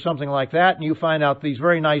Easter or something like that, and you find out these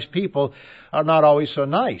very nice people are not always so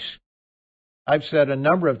nice. I've said a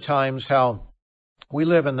number of times how we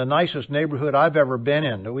live in the nicest neighborhood I've ever been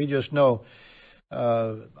in. We just know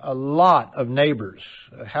a lot of neighbors,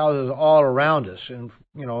 houses all around us, and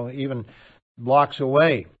even blocks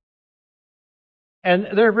away. And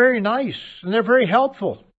they're very nice, and they're very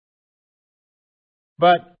helpful.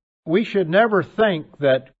 But we should never think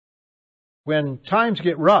that when times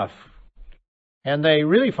get rough and they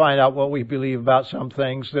really find out what we believe about some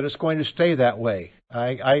things, that it's going to stay that way.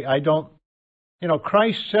 I don't,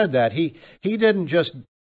 Christ said that. He didn't just,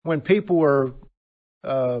 when people were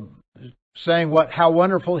saying how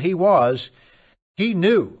wonderful he was, he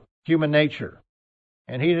knew human nature.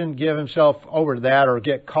 And he didn't give himself over to that or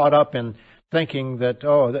get caught up in thinking that,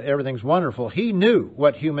 that everything's wonderful. He knew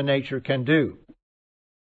what human nature can do.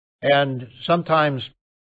 And sometimes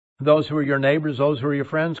those who are your neighbors, those who are your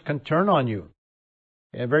friends, can turn on you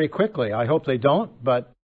very quickly. I hope they don't,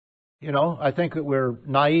 but, I think that we're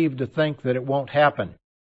naive to think that it won't happen.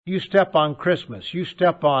 You step on Christmas, you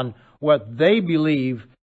step on what they believe,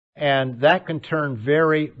 and that can turn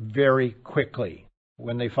very, very quickly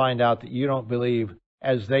when they find out that you don't believe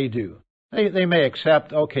as they do. They may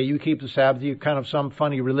accept, okay, you keep the Sabbath, you kind of some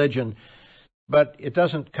funny religion, but it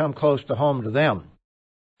doesn't come close to home to them.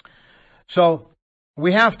 So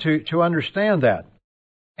we have to understand that.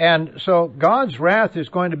 And so God's wrath is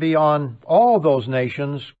going to be on all those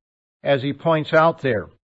nations, as he points out there.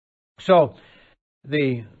 So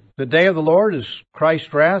the day of the Lord is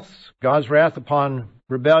Christ's wrath, God's wrath upon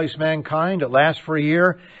rebellious mankind. It lasts for a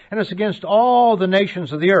year, and it's against all the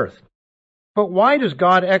nations of the earth. But why does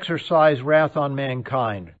God exercise wrath on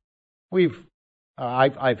mankind?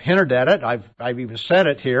 I've hinted at it. I've even said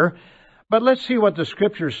it here. But let's see what the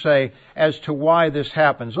Scriptures say as to why this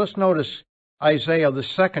happens. Let's notice Isaiah, the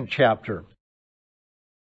 2nd chapter.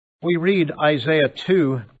 We read Isaiah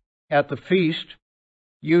 2 at the feast,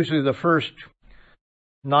 usually the first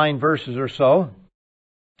 9 verses or so.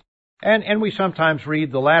 And we sometimes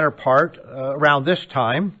read the latter part around this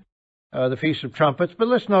time, the Feast of Trumpets. But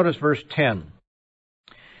let's notice verse 10.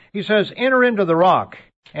 He says, "Enter into the rock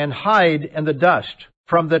and hide in the dust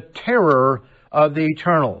from the terror of the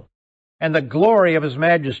Eternal and the glory of his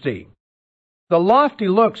majesty. The lofty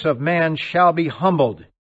looks of man shall be humbled,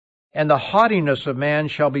 and the haughtiness of man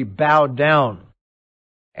shall be bowed down,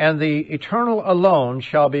 and the Eternal alone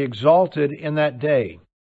shall be exalted in that day."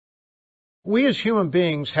 We as human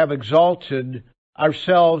beings have exalted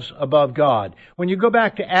ourselves above God. When you go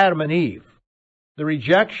back to Adam and Eve, the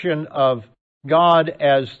rejection of God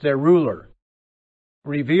as their ruler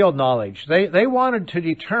revealed knowledge. They wanted to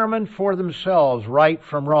determine for themselves right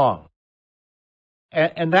from wrong.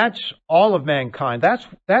 And that's all of mankind. That's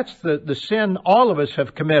the sin all of us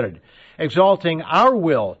have committed, exalting our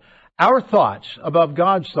will, our thoughts above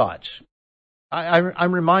God's thoughts.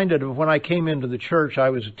 I'm reminded of when I came into the church. I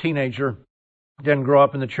was a teenager, didn't grow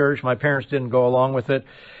up in the church. My parents didn't go along with it.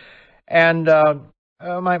 And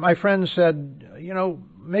my friend said,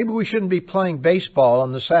 maybe we shouldn't be playing baseball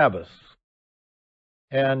on the Sabbath.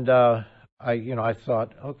 And I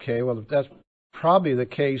thought, okay, well, if that's probably the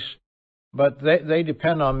case, but they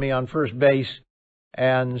depend on me on first base,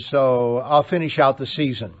 and so I'll finish out the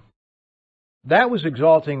season. That was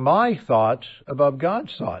exalting my thoughts above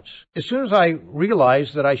God's thoughts. As soon as I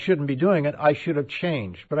realized that I shouldn't be doing it, I should have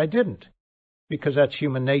changed, but I didn't, because that's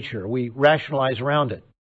human nature. We rationalize around it.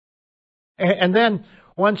 And then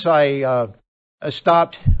once I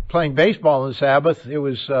stopped playing baseball on the Sabbath, it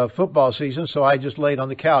was football season, so I just laid on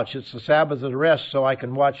the couch. It's the Sabbath of the rest, so I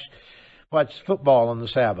can watch football on the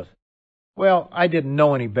Sabbath. Well, I didn't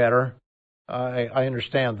know any better. I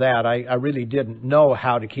understand that. I really didn't know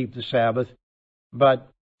how to keep the Sabbath. But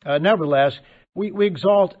nevertheless, we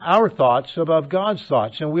exalt our thoughts above God's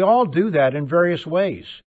thoughts, and we all do that in various ways.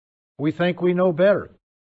 We think we know better.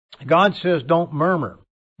 God says, don't murmur,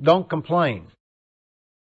 don't complain.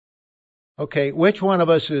 Okay, which one of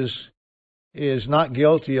us is not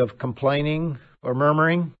guilty of complaining or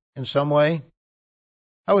murmuring in some way?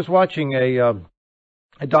 I was watching a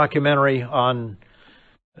documentary on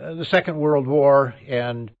the Second World War,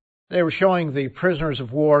 and they were showing the prisoners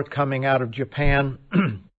of war coming out of Japan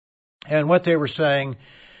and what they were saying.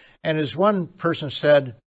 And as one person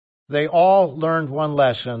said, they all learned one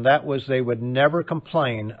lesson. That was they would never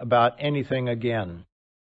complain about anything again.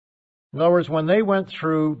 In other words, when they went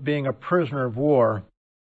through being a prisoner of war,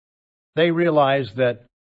 they realized that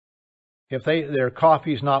if their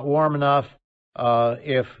coffee's not warm enough,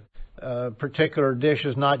 if a particular dish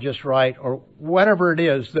is not just right, or whatever it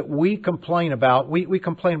is that we complain about, we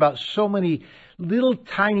complain about so many little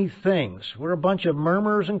tiny things. We're a bunch of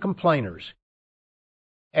murmurers and complainers.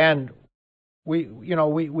 And we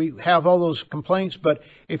have all those complaints, but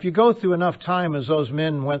if you go through enough time as those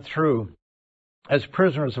men went through as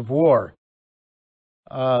prisoners of war,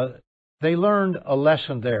 they learned a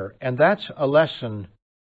lesson there, and that's a lesson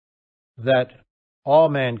that all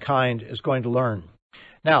mankind is going to learn.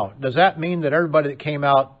 Now, does that mean that everybody that came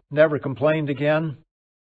out never complained again?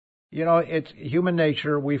 It's human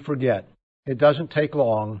nature. We forget. It doesn't take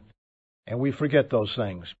long, and we forget those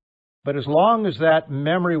things. But as long as that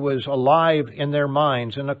memory was alive in their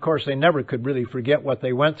minds, and of course they never could really forget what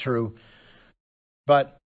they went through,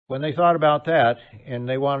 but when they thought about that and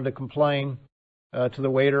they wanted to complain to the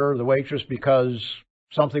waiter or the waitress because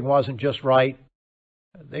something wasn't just right,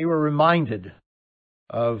 they were reminded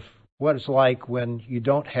of what it's like when you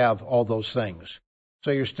don't have all those things. So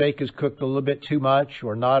your steak is cooked a little bit too much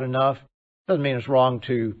or not enough. Doesn't mean it's wrong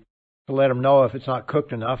to let them know if it's not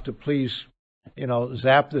cooked enough, to please,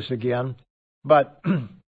 zap this again. But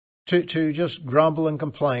to just grumble and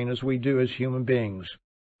complain as we do as human beings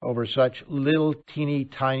over such little teeny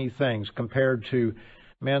tiny things compared to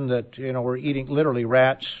men that, were eating literally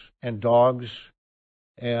rats and dogs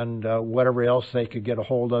and whatever else they could get a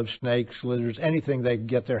hold of, snakes, lizards, anything they could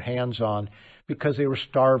get their hands on, because they were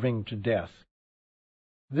starving to death.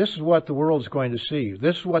 This is what the world is going to see.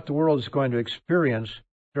 This is what the world is going to experience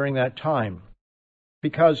during that time.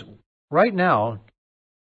 Because right now,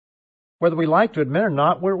 whether we like to admit it or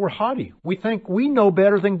not, we're haughty. We think we know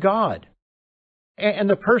better than God. And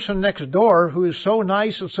the person next door, who is so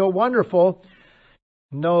nice and so wonderful,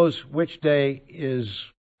 knows which day is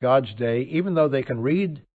God's day. Even though they can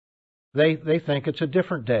read, they think it's a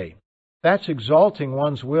different day. That's exalting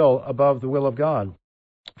one's will above the will of God.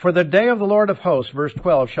 For the day of the Lord of hosts, verse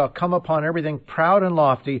 12, shall come upon everything proud and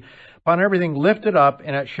lofty, upon everything lifted up,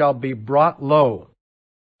 and it shall be brought low.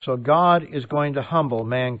 So God is going to humble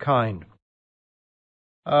mankind.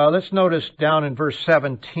 Let's notice down in verse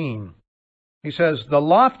 17. He says, the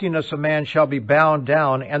loftiness of man shall be bound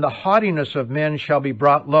down, and the haughtiness of men shall be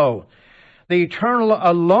brought low. The Eternal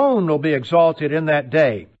alone will be exalted in that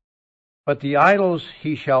day, but the idols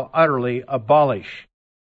he shall utterly abolish.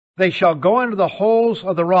 They shall go into the holes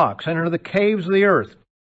of the rocks and into the caves of the earth,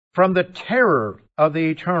 from the terror of the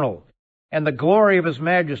Eternal and the glory of his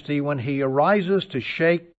majesty when he arises to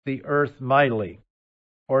shake the earth mightily.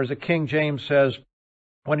 Or as the King James says,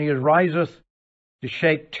 when he ariseth to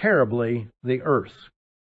shake terribly the earth.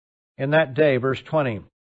 In that day, verse 20,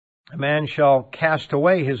 a man shall cast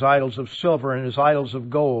away his idols of silver and his idols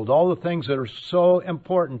of gold. All the things that are so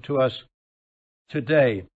important to us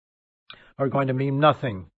today are going to mean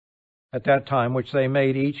nothing at that time, which they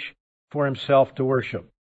made each for himself to worship.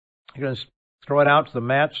 You're going to throw it out to the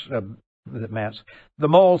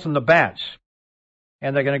moles and the bats,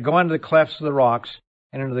 and they're going to go into the clefts of the rocks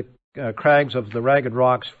and into the crags of the ragged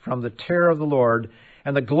rocks from the terror of the Lord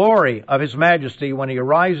and the glory of his majesty when he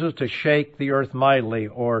arises to shake the earth mightily,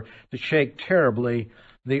 or to shake terribly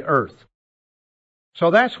the earth. So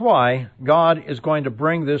that's why God is going to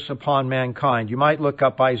bring this upon mankind. You might look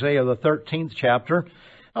up Isaiah, the 13th chapter. It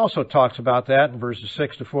also talks about that in verses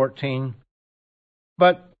 6 to 14.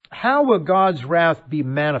 But how will God's wrath be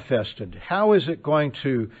manifested? How is it going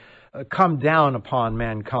to come down upon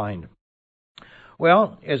mankind?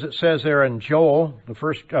 Well, as it says there in Joel,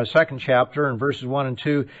 the second chapter, in verses 1 and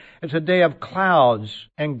 2, it's a day of clouds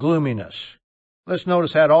and gloominess. Let's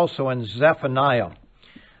notice that also in Zephaniah.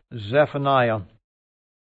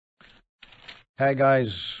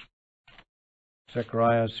 Haggai's,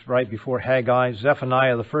 Zechariah's right before Haggai.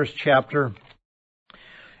 Zephaniah, the first chapter,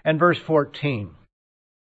 and verse 14.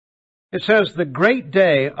 It says, the great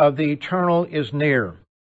day of the Eternal is near.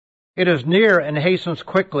 It is near and hastens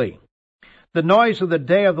quickly. The noise of the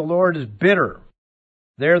day of the Lord is bitter.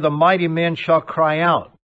 There the mighty men shall cry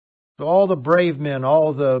out. So all the brave men,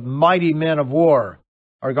 all the mighty men of war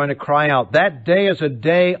are going to cry out. That day is a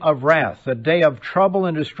day of wrath, a day of trouble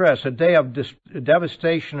and distress, a day of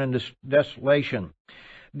devastation and desolation,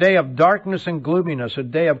 a day of darkness and gloominess, a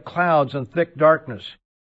day of clouds and thick darkness,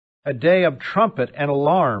 a day of trumpet and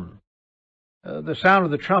alarm. The sound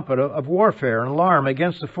of the trumpet of warfare and alarm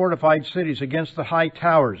against the fortified cities, against the high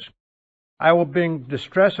towers. I will bring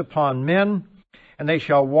distress upon men, and they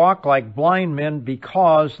shall walk like blind men,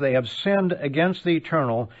 because they have sinned against the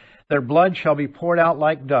Eternal. Their blood shall be poured out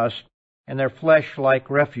like dust, and their flesh like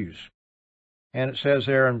refuse. And it says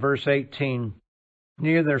there in verse 18,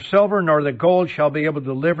 neither their silver nor the gold shall be able to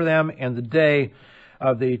deliver them in the day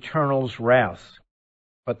of the Eternal's wrath.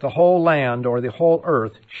 But the whole land, or the whole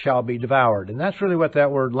earth, shall be devoured. And that's really what that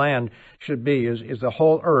word land should be, is the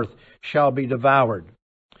whole earth shall be devoured.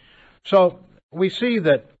 So we see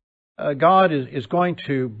that God is going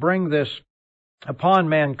to bring this upon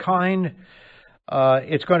mankind.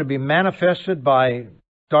 It's going to be manifested by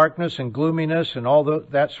darkness and gloominess and all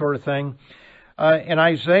that sort of thing. In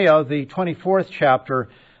Isaiah, the 24th chapter,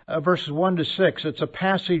 verses 1 to 6, it's a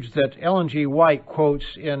passage that Ellen G. White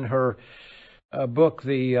quotes in her book,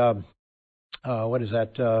 The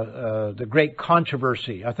Great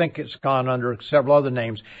Controversy. I think it's gone under several other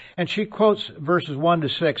names. And she quotes verses 1 to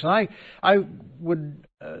 6. And I would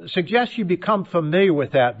suggest you become familiar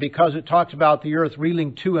with that, because it talks about the earth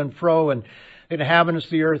reeling to and fro and the inhabitants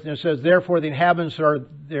of the earth. And it says, therefore the inhabitants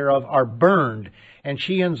thereof are burned. And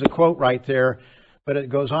she ends the quote right there. But it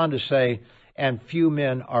goes on to say, and few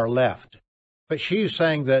men are left. But she's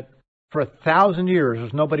saying that For 1,000 years,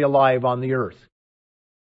 there's nobody alive on the earth.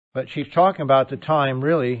 But she's talking about the time,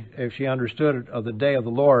 really, if she understood it, of the day of the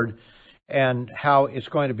Lord, and how it's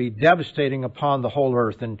going to be devastating upon the whole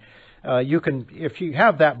earth. And you can, if you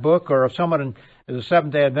have that book, or if someone is a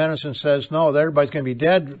Seventh-day Adventist and says, no, everybody's going to be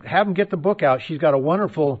dead, have them get the book out. She's got a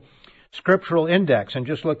wonderful scriptural index, and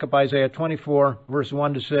just look up Isaiah 24, verse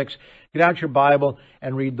 1 to 6. Get out your Bible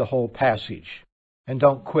and read the whole passage. And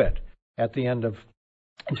don't quit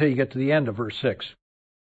until you get to the end of verse 6.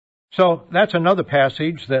 So that's another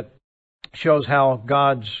passage that shows how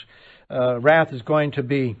God's wrath is going to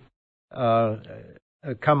be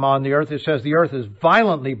come on the earth. It says the earth is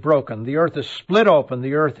violently broken. The earth is split open.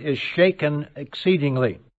 The earth is shaken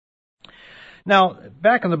exceedingly. Now,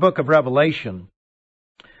 back in the book of Revelation,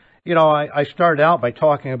 I started out by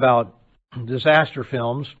talking about disaster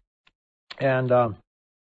films, and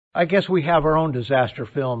I guess we have our own disaster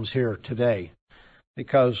films here today,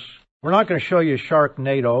 because we're not going to show you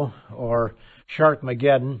Sharknado or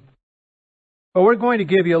Sharkmageddon, but we're going to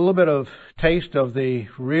give you a little bit of taste of the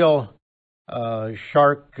real the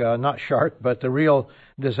real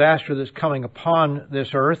disaster that's coming upon this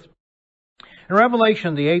earth. In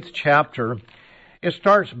Revelation, the 8th chapter, it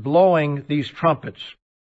starts blowing these trumpets.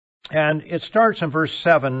 And it starts in verse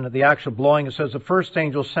 7, the actual blowing. It says, the first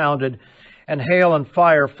angel sounded, and hail and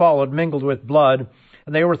fire followed, mingled with blood.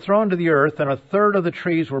 And they were thrown to the earth, and a third of the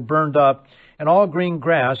trees were burned up, and all green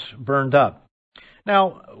grass burned up.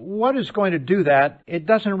 Now, what is going to do that? It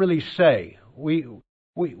doesn't really say. We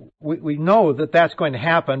know that that's going to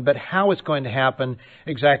happen, but how it's going to happen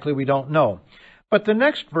exactly we don't know. But the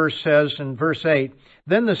next verse says in verse 8,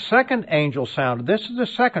 then the second angel sounded. This is the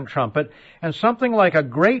second trumpet, and something like a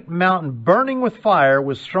great mountain burning with fire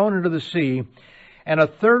was thrown into the sea, and a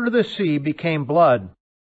third of the sea became blood.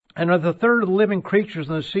 And a third of the living creatures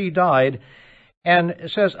in the sea died, and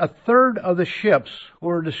it says a third of the ships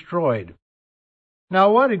were destroyed.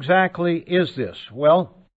 Now, what exactly is this?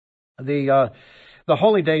 Well, the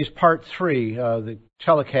Holy Days Part 3, the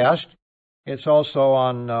telecast, it's also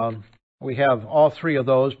on, we have all three of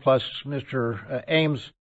those, plus Mr.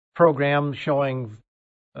 Ames' program showing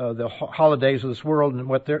the holidays of this world and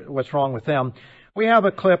what's wrong with them. We have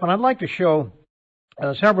a clip, and I'd like to show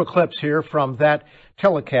several clips here from that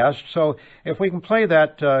telecast. So if we can play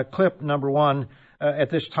that clip number 1 at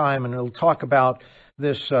this time, and it'll talk about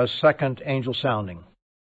this second angel sounding.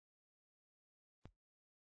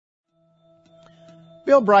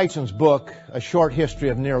 Bill Bryson's book, A Short History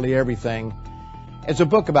of Nearly Everything, is a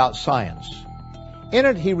book about science. In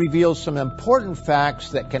it, he reveals some important facts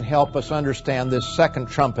that can help us understand this second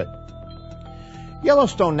trumpet.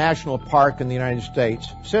 Yellowstone National Park in the United States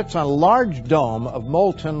sits on a large dome of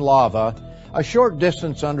molten lava a short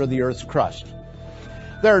distance under the Earth's crust.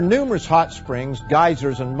 There are numerous hot springs,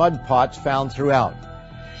 geysers, and mud pots found throughout.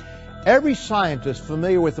 Every scientist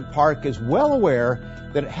familiar with the park is well aware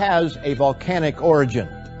that it has a volcanic origin.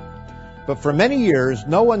 But for many years,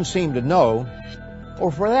 no one seemed to know,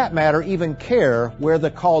 or for that matter, even care where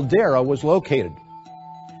the caldera was located.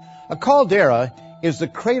 A caldera is the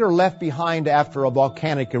crater left behind after a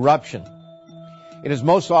volcanic eruption. It is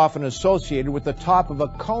most often associated with the top of a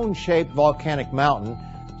cone-shaped volcanic mountain,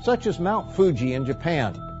 such as Mount Fuji in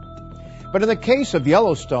Japan. But in the case of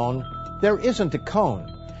Yellowstone, there isn't a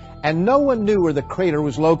cone, and no one knew where the crater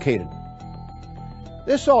was located.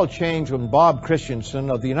 This all changed when Bob Christensen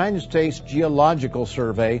of the United States Geological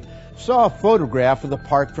Survey saw a photograph of the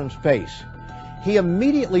park from space. He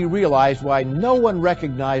immediately realized why no one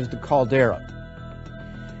recognized the caldera.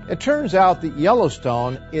 It turns out that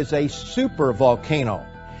Yellowstone is a supervolcano,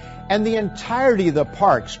 and the entirety of the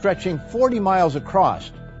park, stretching 40 miles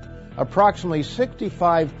across, approximately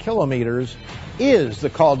 65 kilometers, is the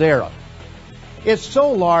caldera. It's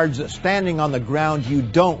so large that standing on the ground you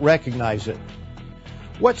don't recognize it.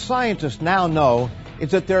 What scientists now know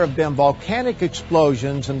is that there have been volcanic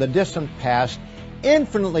explosions in the distant past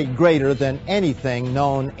infinitely greater than anything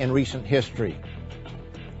known in recent history.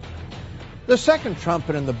 The second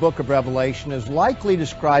trumpet in the book of Revelation is likely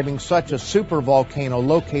describing such a supervolcano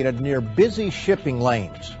located near busy shipping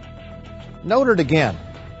lanes. Note it again.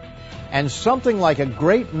 And something like a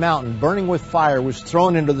great mountain burning with fire was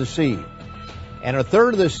thrown into the sea. And a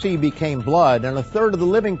third of the sea became blood, and a third of the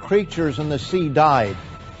living creatures in the sea died,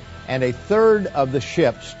 and a third of the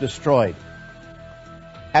ships destroyed.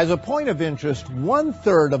 As a point of interest,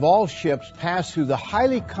 1/3 of all ships pass through the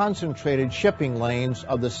highly concentrated shipping lanes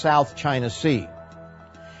of the South China Sea.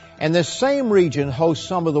 And this same region hosts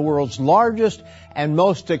some of the world's largest and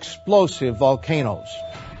most explosive volcanoes.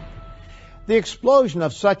 The explosion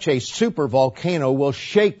of such a supervolcano will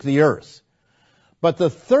shake the earth. But the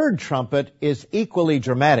third trumpet is equally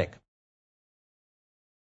dramatic.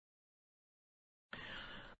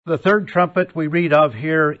 The third trumpet we read of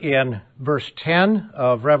here in verse 10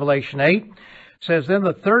 of Revelation 8 says, "Then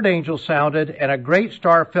the third angel sounded, and a great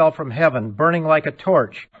star fell from heaven, burning like a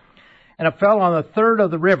torch. And it fell on the third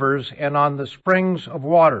of the rivers and on the springs of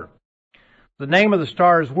water. The name of the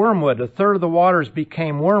star is Wormwood. A third of the waters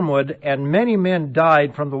became wormwood, and many men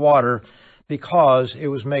died from the water because it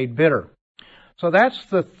was made bitter." So that's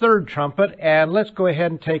the third trumpet, and let's go ahead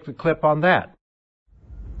and take the clip on that.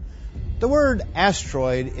 The word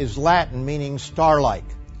asteroid is Latin meaning star-like,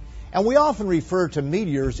 and we often refer to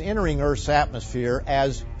meteors entering Earth's atmosphere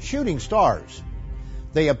as shooting stars.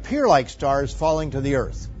 They appear like stars falling to the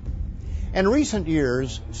Earth. In recent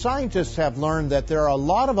years, scientists have learned that there are a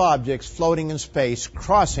lot of objects floating in space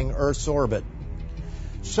crossing Earth's orbit.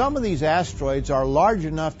 Some of these asteroids are large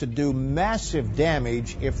enough to do massive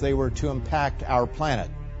damage if they were to impact our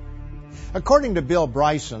planet. According to Bill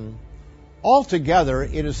Bryson, altogether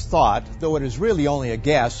it is thought, though it is really only a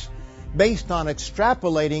guess, based on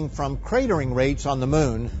extrapolating from cratering rates on the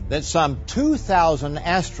Moon, that some 2,000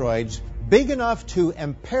 asteroids big enough to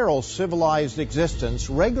imperil civilized existence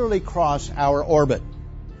regularly cross our orbit.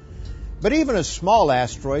 But even a small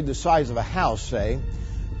asteroid the size of a house, say,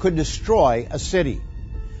 could destroy a city.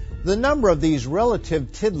 The number of these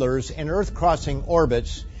relative tiddlers in Earth-crossing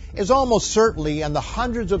orbits is almost certainly in the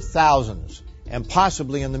hundreds of thousands and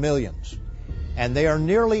possibly in the millions, and they are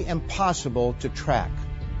nearly impossible to track.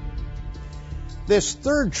 This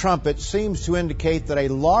third trumpet seems to indicate that a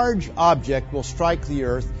large object will strike the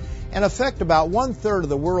Earth and affect about 1/3 of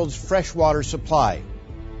the world's freshwater supply.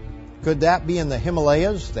 Could that be in the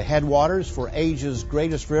Himalayas, the headwaters for Asia's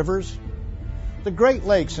greatest rivers? The Great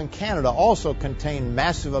Lakes in Canada also contain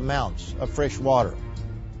massive amounts of fresh water.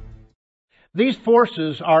 These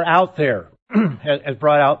forces are out there, as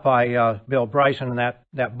brought out by Bill Bryson in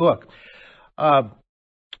that book.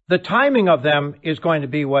 The timing of them is going to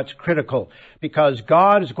be what's critical, because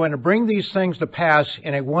God is going to bring these things to pass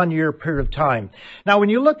in a 1-year period of time. Now, when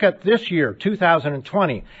you look at this year,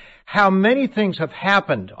 2020, how many things have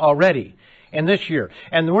happened already in this year?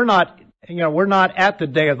 And we're not at the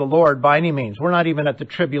day of the Lord by any means. We're not even at the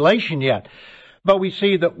tribulation yet. But we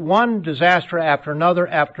see that one disaster after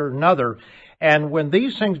another. And when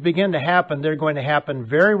these things begin to happen, they're going to happen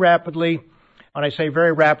very rapidly. When I say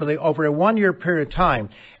very rapidly, over a 1-year period of time.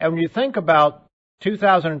 And when you think about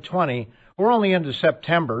 2020, we're only into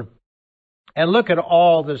September, and look at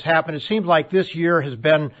all that's happened. It seems like this year has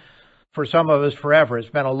been, for some of us, forever. It's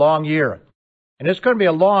been a long year. And it's going to be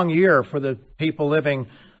a long year for the people living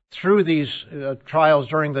through these trials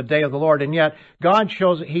during the day of the Lord. And yet, God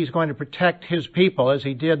shows that He's going to protect His people, as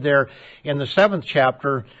He did there in the 7th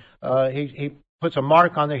chapter. He puts a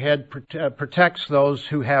mark on their head, protects those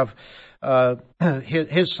who have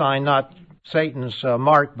His sign, not Satan's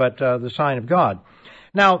mark, but the sign of God.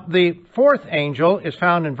 Now, the fourth angel is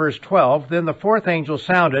found in verse 12. Then the fourth angel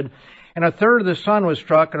sounded, and 1/3 of the sun was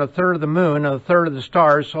struck, and 1/3 of the moon, and 1/3 of the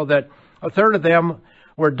stars, so that 1/3 of them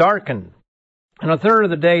were darkened. And 1/3 of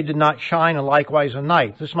the day did not shine, and likewise a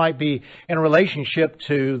night. This might be in relationship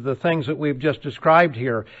to the things that we've just described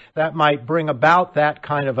here. That might bring about that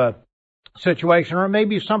kind of a situation, or it may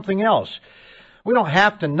be something else. We don't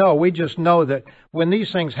have to know. We just know that when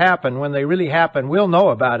these things happen, when they really happen, we'll know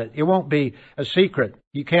about it. It won't be a secret.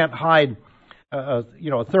 You can't hide,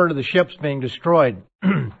 1/3 of the ships being destroyed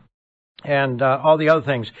and all the other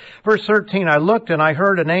things. Verse 13, I looked and I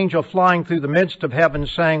heard an angel flying through the midst of heaven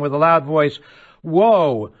saying with a loud voice,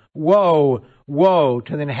 "Woe, woe, woe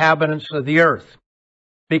to the inhabitants of the earth,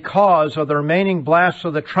 because of the remaining blasts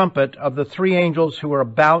of the trumpet of the 3 angels who are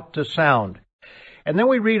about to sound." And then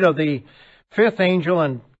we read of the 5th angel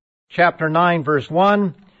in chapter 9, verse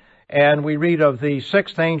 1, and we read of the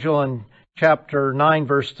 6th angel in chapter 9,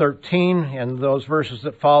 verse 13, and those verses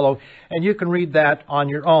that follow, and you can read that on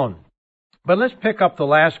your own. But let's pick up the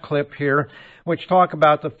last clip here, which talk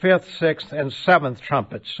about the 5th, 6th, and 7th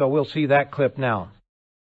trumpets. So we'll see that clip now.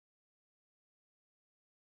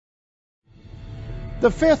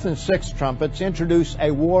 The 5th and 6th trumpets introduce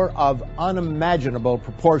a war of unimaginable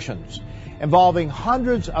proportions, involving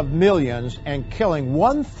hundreds of millions and killing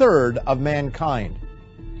 1/3 of mankind.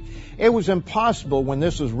 It was impossible when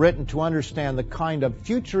this was written to understand the kind of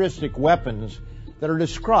futuristic weapons that are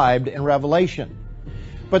described in Revelation.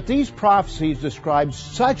 But these prophecies describe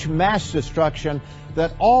such mass destruction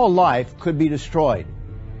that all life could be destroyed.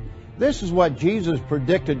 This is what Jesus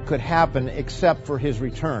predicted could happen except for His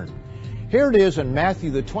return. Here it is in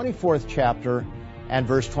Matthew, the 24th chapter and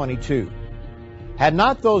verse 22. Had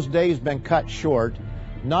not those days been cut short,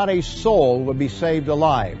 not a soul would be saved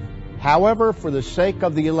alive. However, for the sake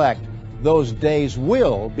of the elect, those days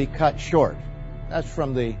will be cut short. That's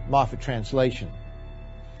from the Moffat translation.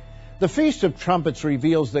 The Feast of Trumpets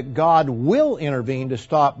reveals that God will intervene to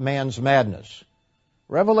stop man's madness.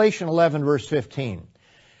 Revelation 11, verse 15.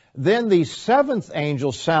 Then the seventh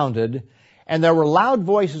angel sounded, and there were loud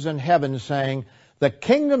voices in heaven saying, "The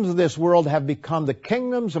kingdoms of this world have become the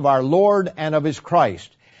kingdoms of our Lord and of His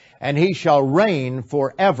Christ, and He shall reign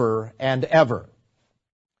forever and ever."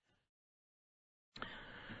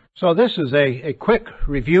 So this is a quick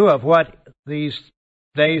review of what these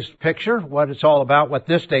days picture, what it's all about, what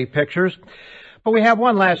this day pictures. But we have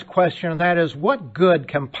one last question, and that is, what good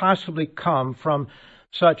can possibly come from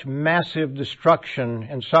such massive destruction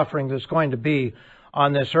and suffering that's going to be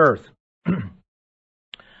on this earth?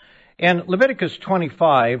 In Leviticus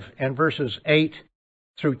 25 and verses 8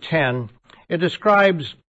 through 10, it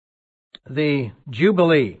describes the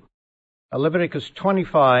Jubilee. Leviticus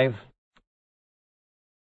 25,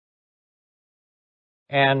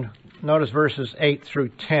 and notice verses 8 through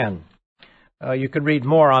 10. You could read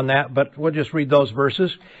more on that, but we'll just read those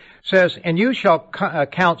verses. It says, "And you shall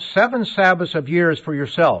count 7 Sabbaths of years for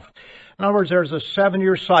yourself." In other words, there's a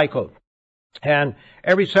 7-year cycle. And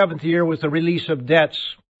every 7th year was the release of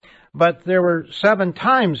debts. But there were 7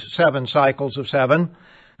 times 7 cycles of 7.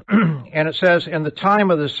 And it says, "And the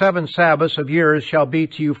time of the 7 Sabbaths of years shall be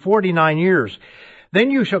to you 49 years.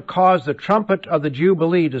 Then you shall cause the trumpet of the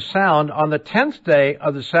Jubilee to sound on the 10th day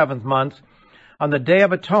of the 7th month. On the day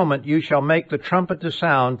of atonement you shall make the trumpet to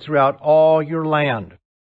sound throughout all your land."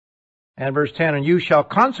 And verse 10, "And you shall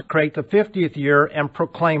consecrate the 50th year and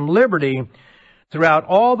proclaim liberty throughout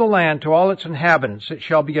all the land to all its inhabitants. It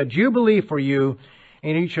shall be a jubilee for you,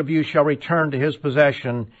 and each of you shall return to his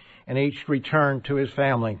possession, and each return to his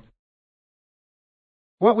family."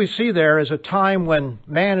 What we see there is a time when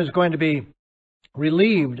man is going to be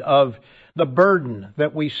relieved of the burden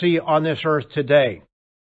that we see on this earth today.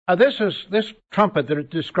 This trumpet that it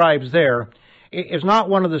describes there is not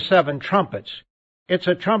one of the 7 trumpets. It's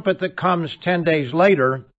a trumpet that comes 10 days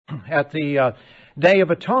later at the Day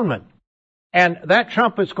of Atonement. And that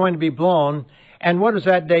trumpet's going to be blown. And what does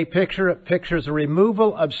that day picture? It pictures the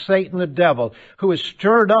removal of Satan the devil, who has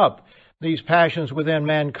stirred up these passions within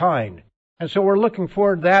mankind. And so we're looking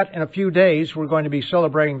forward to that in a few days. We're going to be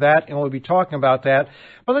celebrating that, and we'll be talking about that.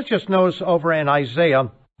 But let's just notice over in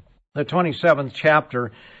Isaiah, the 27th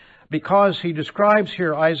chapter, because he describes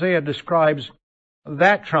here, Isaiah describes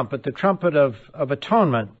that trumpet, the trumpet of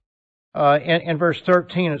atonement. In verse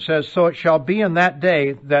 13 it says, "So it shall be in that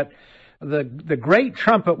day that the great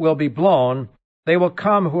trumpet will be blown. They will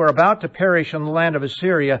come who are about to perish in the land of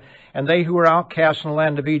Assyria, and they who are outcast in the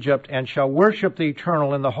land of Egypt, and shall worship the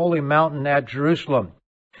Eternal in the holy mountain at Jerusalem."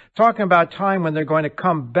 Talking about a time when they're going to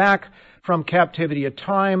come back from captivity, a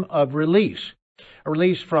time of release. A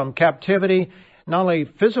release from captivity, not only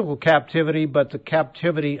physical captivity, but the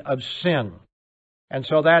captivity of sin. And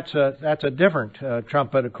so that's a different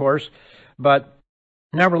trumpet, of course, but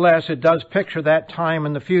nevertheless, it does picture that time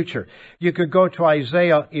in the future. You could go to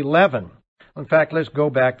Isaiah 11. In fact, let's go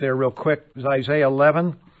back there real quick. It's Isaiah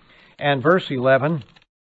 11 and verse 11.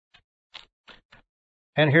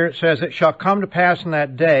 And here it says, "It shall come to pass in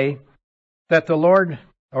that day that the Lord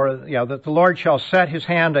shall set his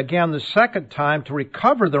hand again the second time to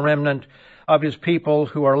recover the remnant of his people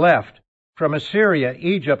who are left from Assyria,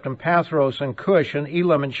 Egypt, and Pathros, and Cush, and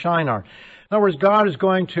Elam, and Shinar." In other words, God is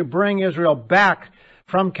going to bring Israel back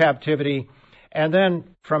from captivity, and then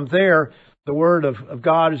from there, the word of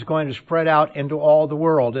God is going to spread out into all the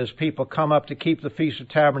world as people come up to keep the Feast of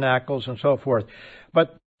Tabernacles and so forth.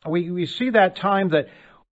 But we see that time that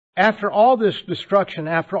after all this destruction,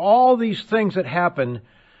 after all these things that happen,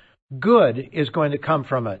 good is going to come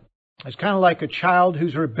from it. It's kind of like a child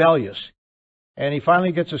who's rebellious, and he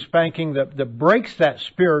finally gets a spanking that breaks that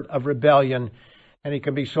spirit of rebellion, and he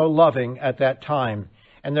can be so loving at that time.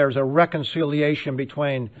 And there's a reconciliation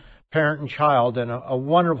between parent and child, and a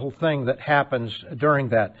wonderful thing that happens during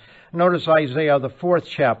that. Notice Isaiah, the 4th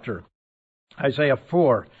chapter, Isaiah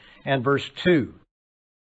 4 and verse 2.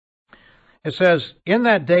 It says, "In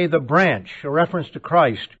that day the branch," a reference to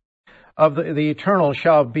Christ, "of the Eternal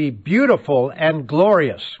shall be beautiful and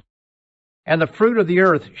glorious, and the fruit of the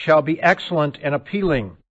earth shall be excellent and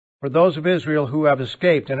appealing for those of Israel who have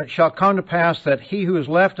escaped. And it shall come to pass that he who is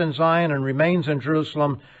left in Zion and remains in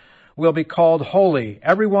Jerusalem will be called holy,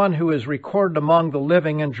 everyone who is recorded among the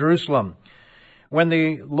living in Jerusalem, when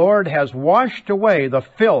the Lord has washed away the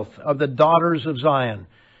filth of the daughters of Zion,"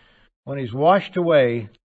 when he's washed away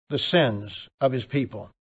the sins of his people.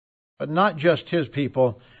 But not just his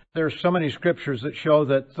people, There's so many scriptures that show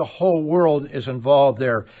that the whole world is involved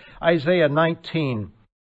there. Isaiah 19,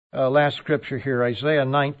 last scripture here, Isaiah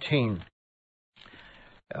 19.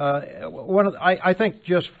 I think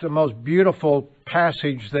just the most beautiful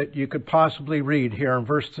passage that you could possibly read here in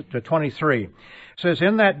verse 23. It says,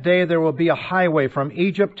 "In that day there will be a highway from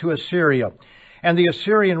Egypt to Assyria, and the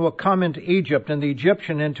Assyrian will come into Egypt, and the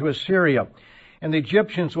Egyptian into Assyria, and the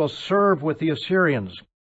Egyptians will serve with the Assyrians.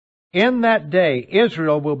 In that day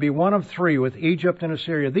Israel will be one of three with Egypt and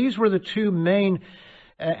Assyria." These were the two main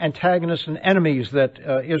antagonists and enemies that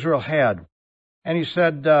Israel had. And he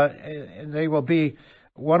said they will be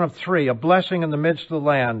one of three, a blessing in the midst of the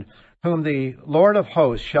land, whom the Lord of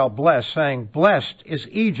hosts shall bless, saying, "Blessed is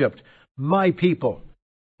Egypt, my people."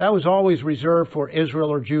 That was always reserved for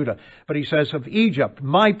Israel or Judah. But he says, "Of Egypt,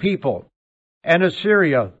 my people, and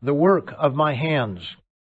Assyria, the work of my hands,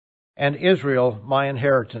 and Israel, my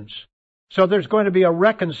inheritance." So there's going to be a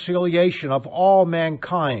reconciliation of all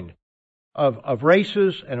mankind, of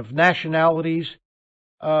races and of nationalities.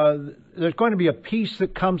 There's going to be a peace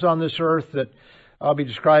that comes on this earth that I'll be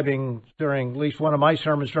describing during at least one of my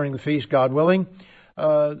sermons during the feast, God willing.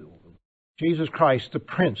 Jesus Christ, the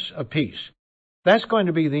Prince of Peace. That's going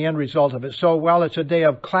to be the end result of it. So while it's a day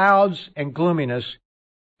of clouds and gloominess,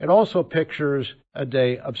 it also pictures a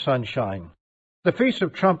day of sunshine. The Feast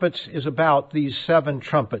of Trumpets is about these 7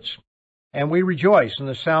 trumpets. And we rejoice in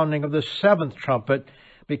the sounding of the 7th trumpet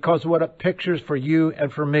because of what it pictures for you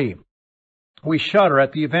and for me. We shudder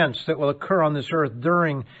at the events that will occur on this earth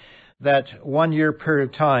during that 1-year period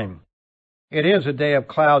of time. It is a day of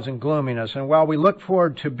clouds and gloominess, and while we look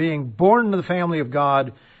forward to being born into the family of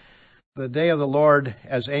God, the day of the Lord,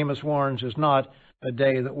 as Amos warns, is not a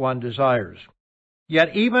day that one desires.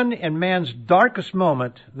 Yet even in man's darkest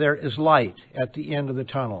moment, there is light at the end of the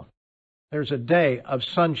tunnel. There's a day of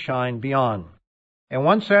sunshine beyond. And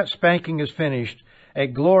once that spanking is finished, a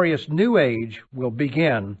glorious new age will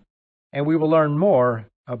begin, and we will learn more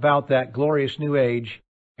about that glorious new age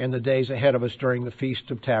in the days ahead of us during the Feast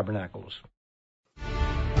of Tabernacles.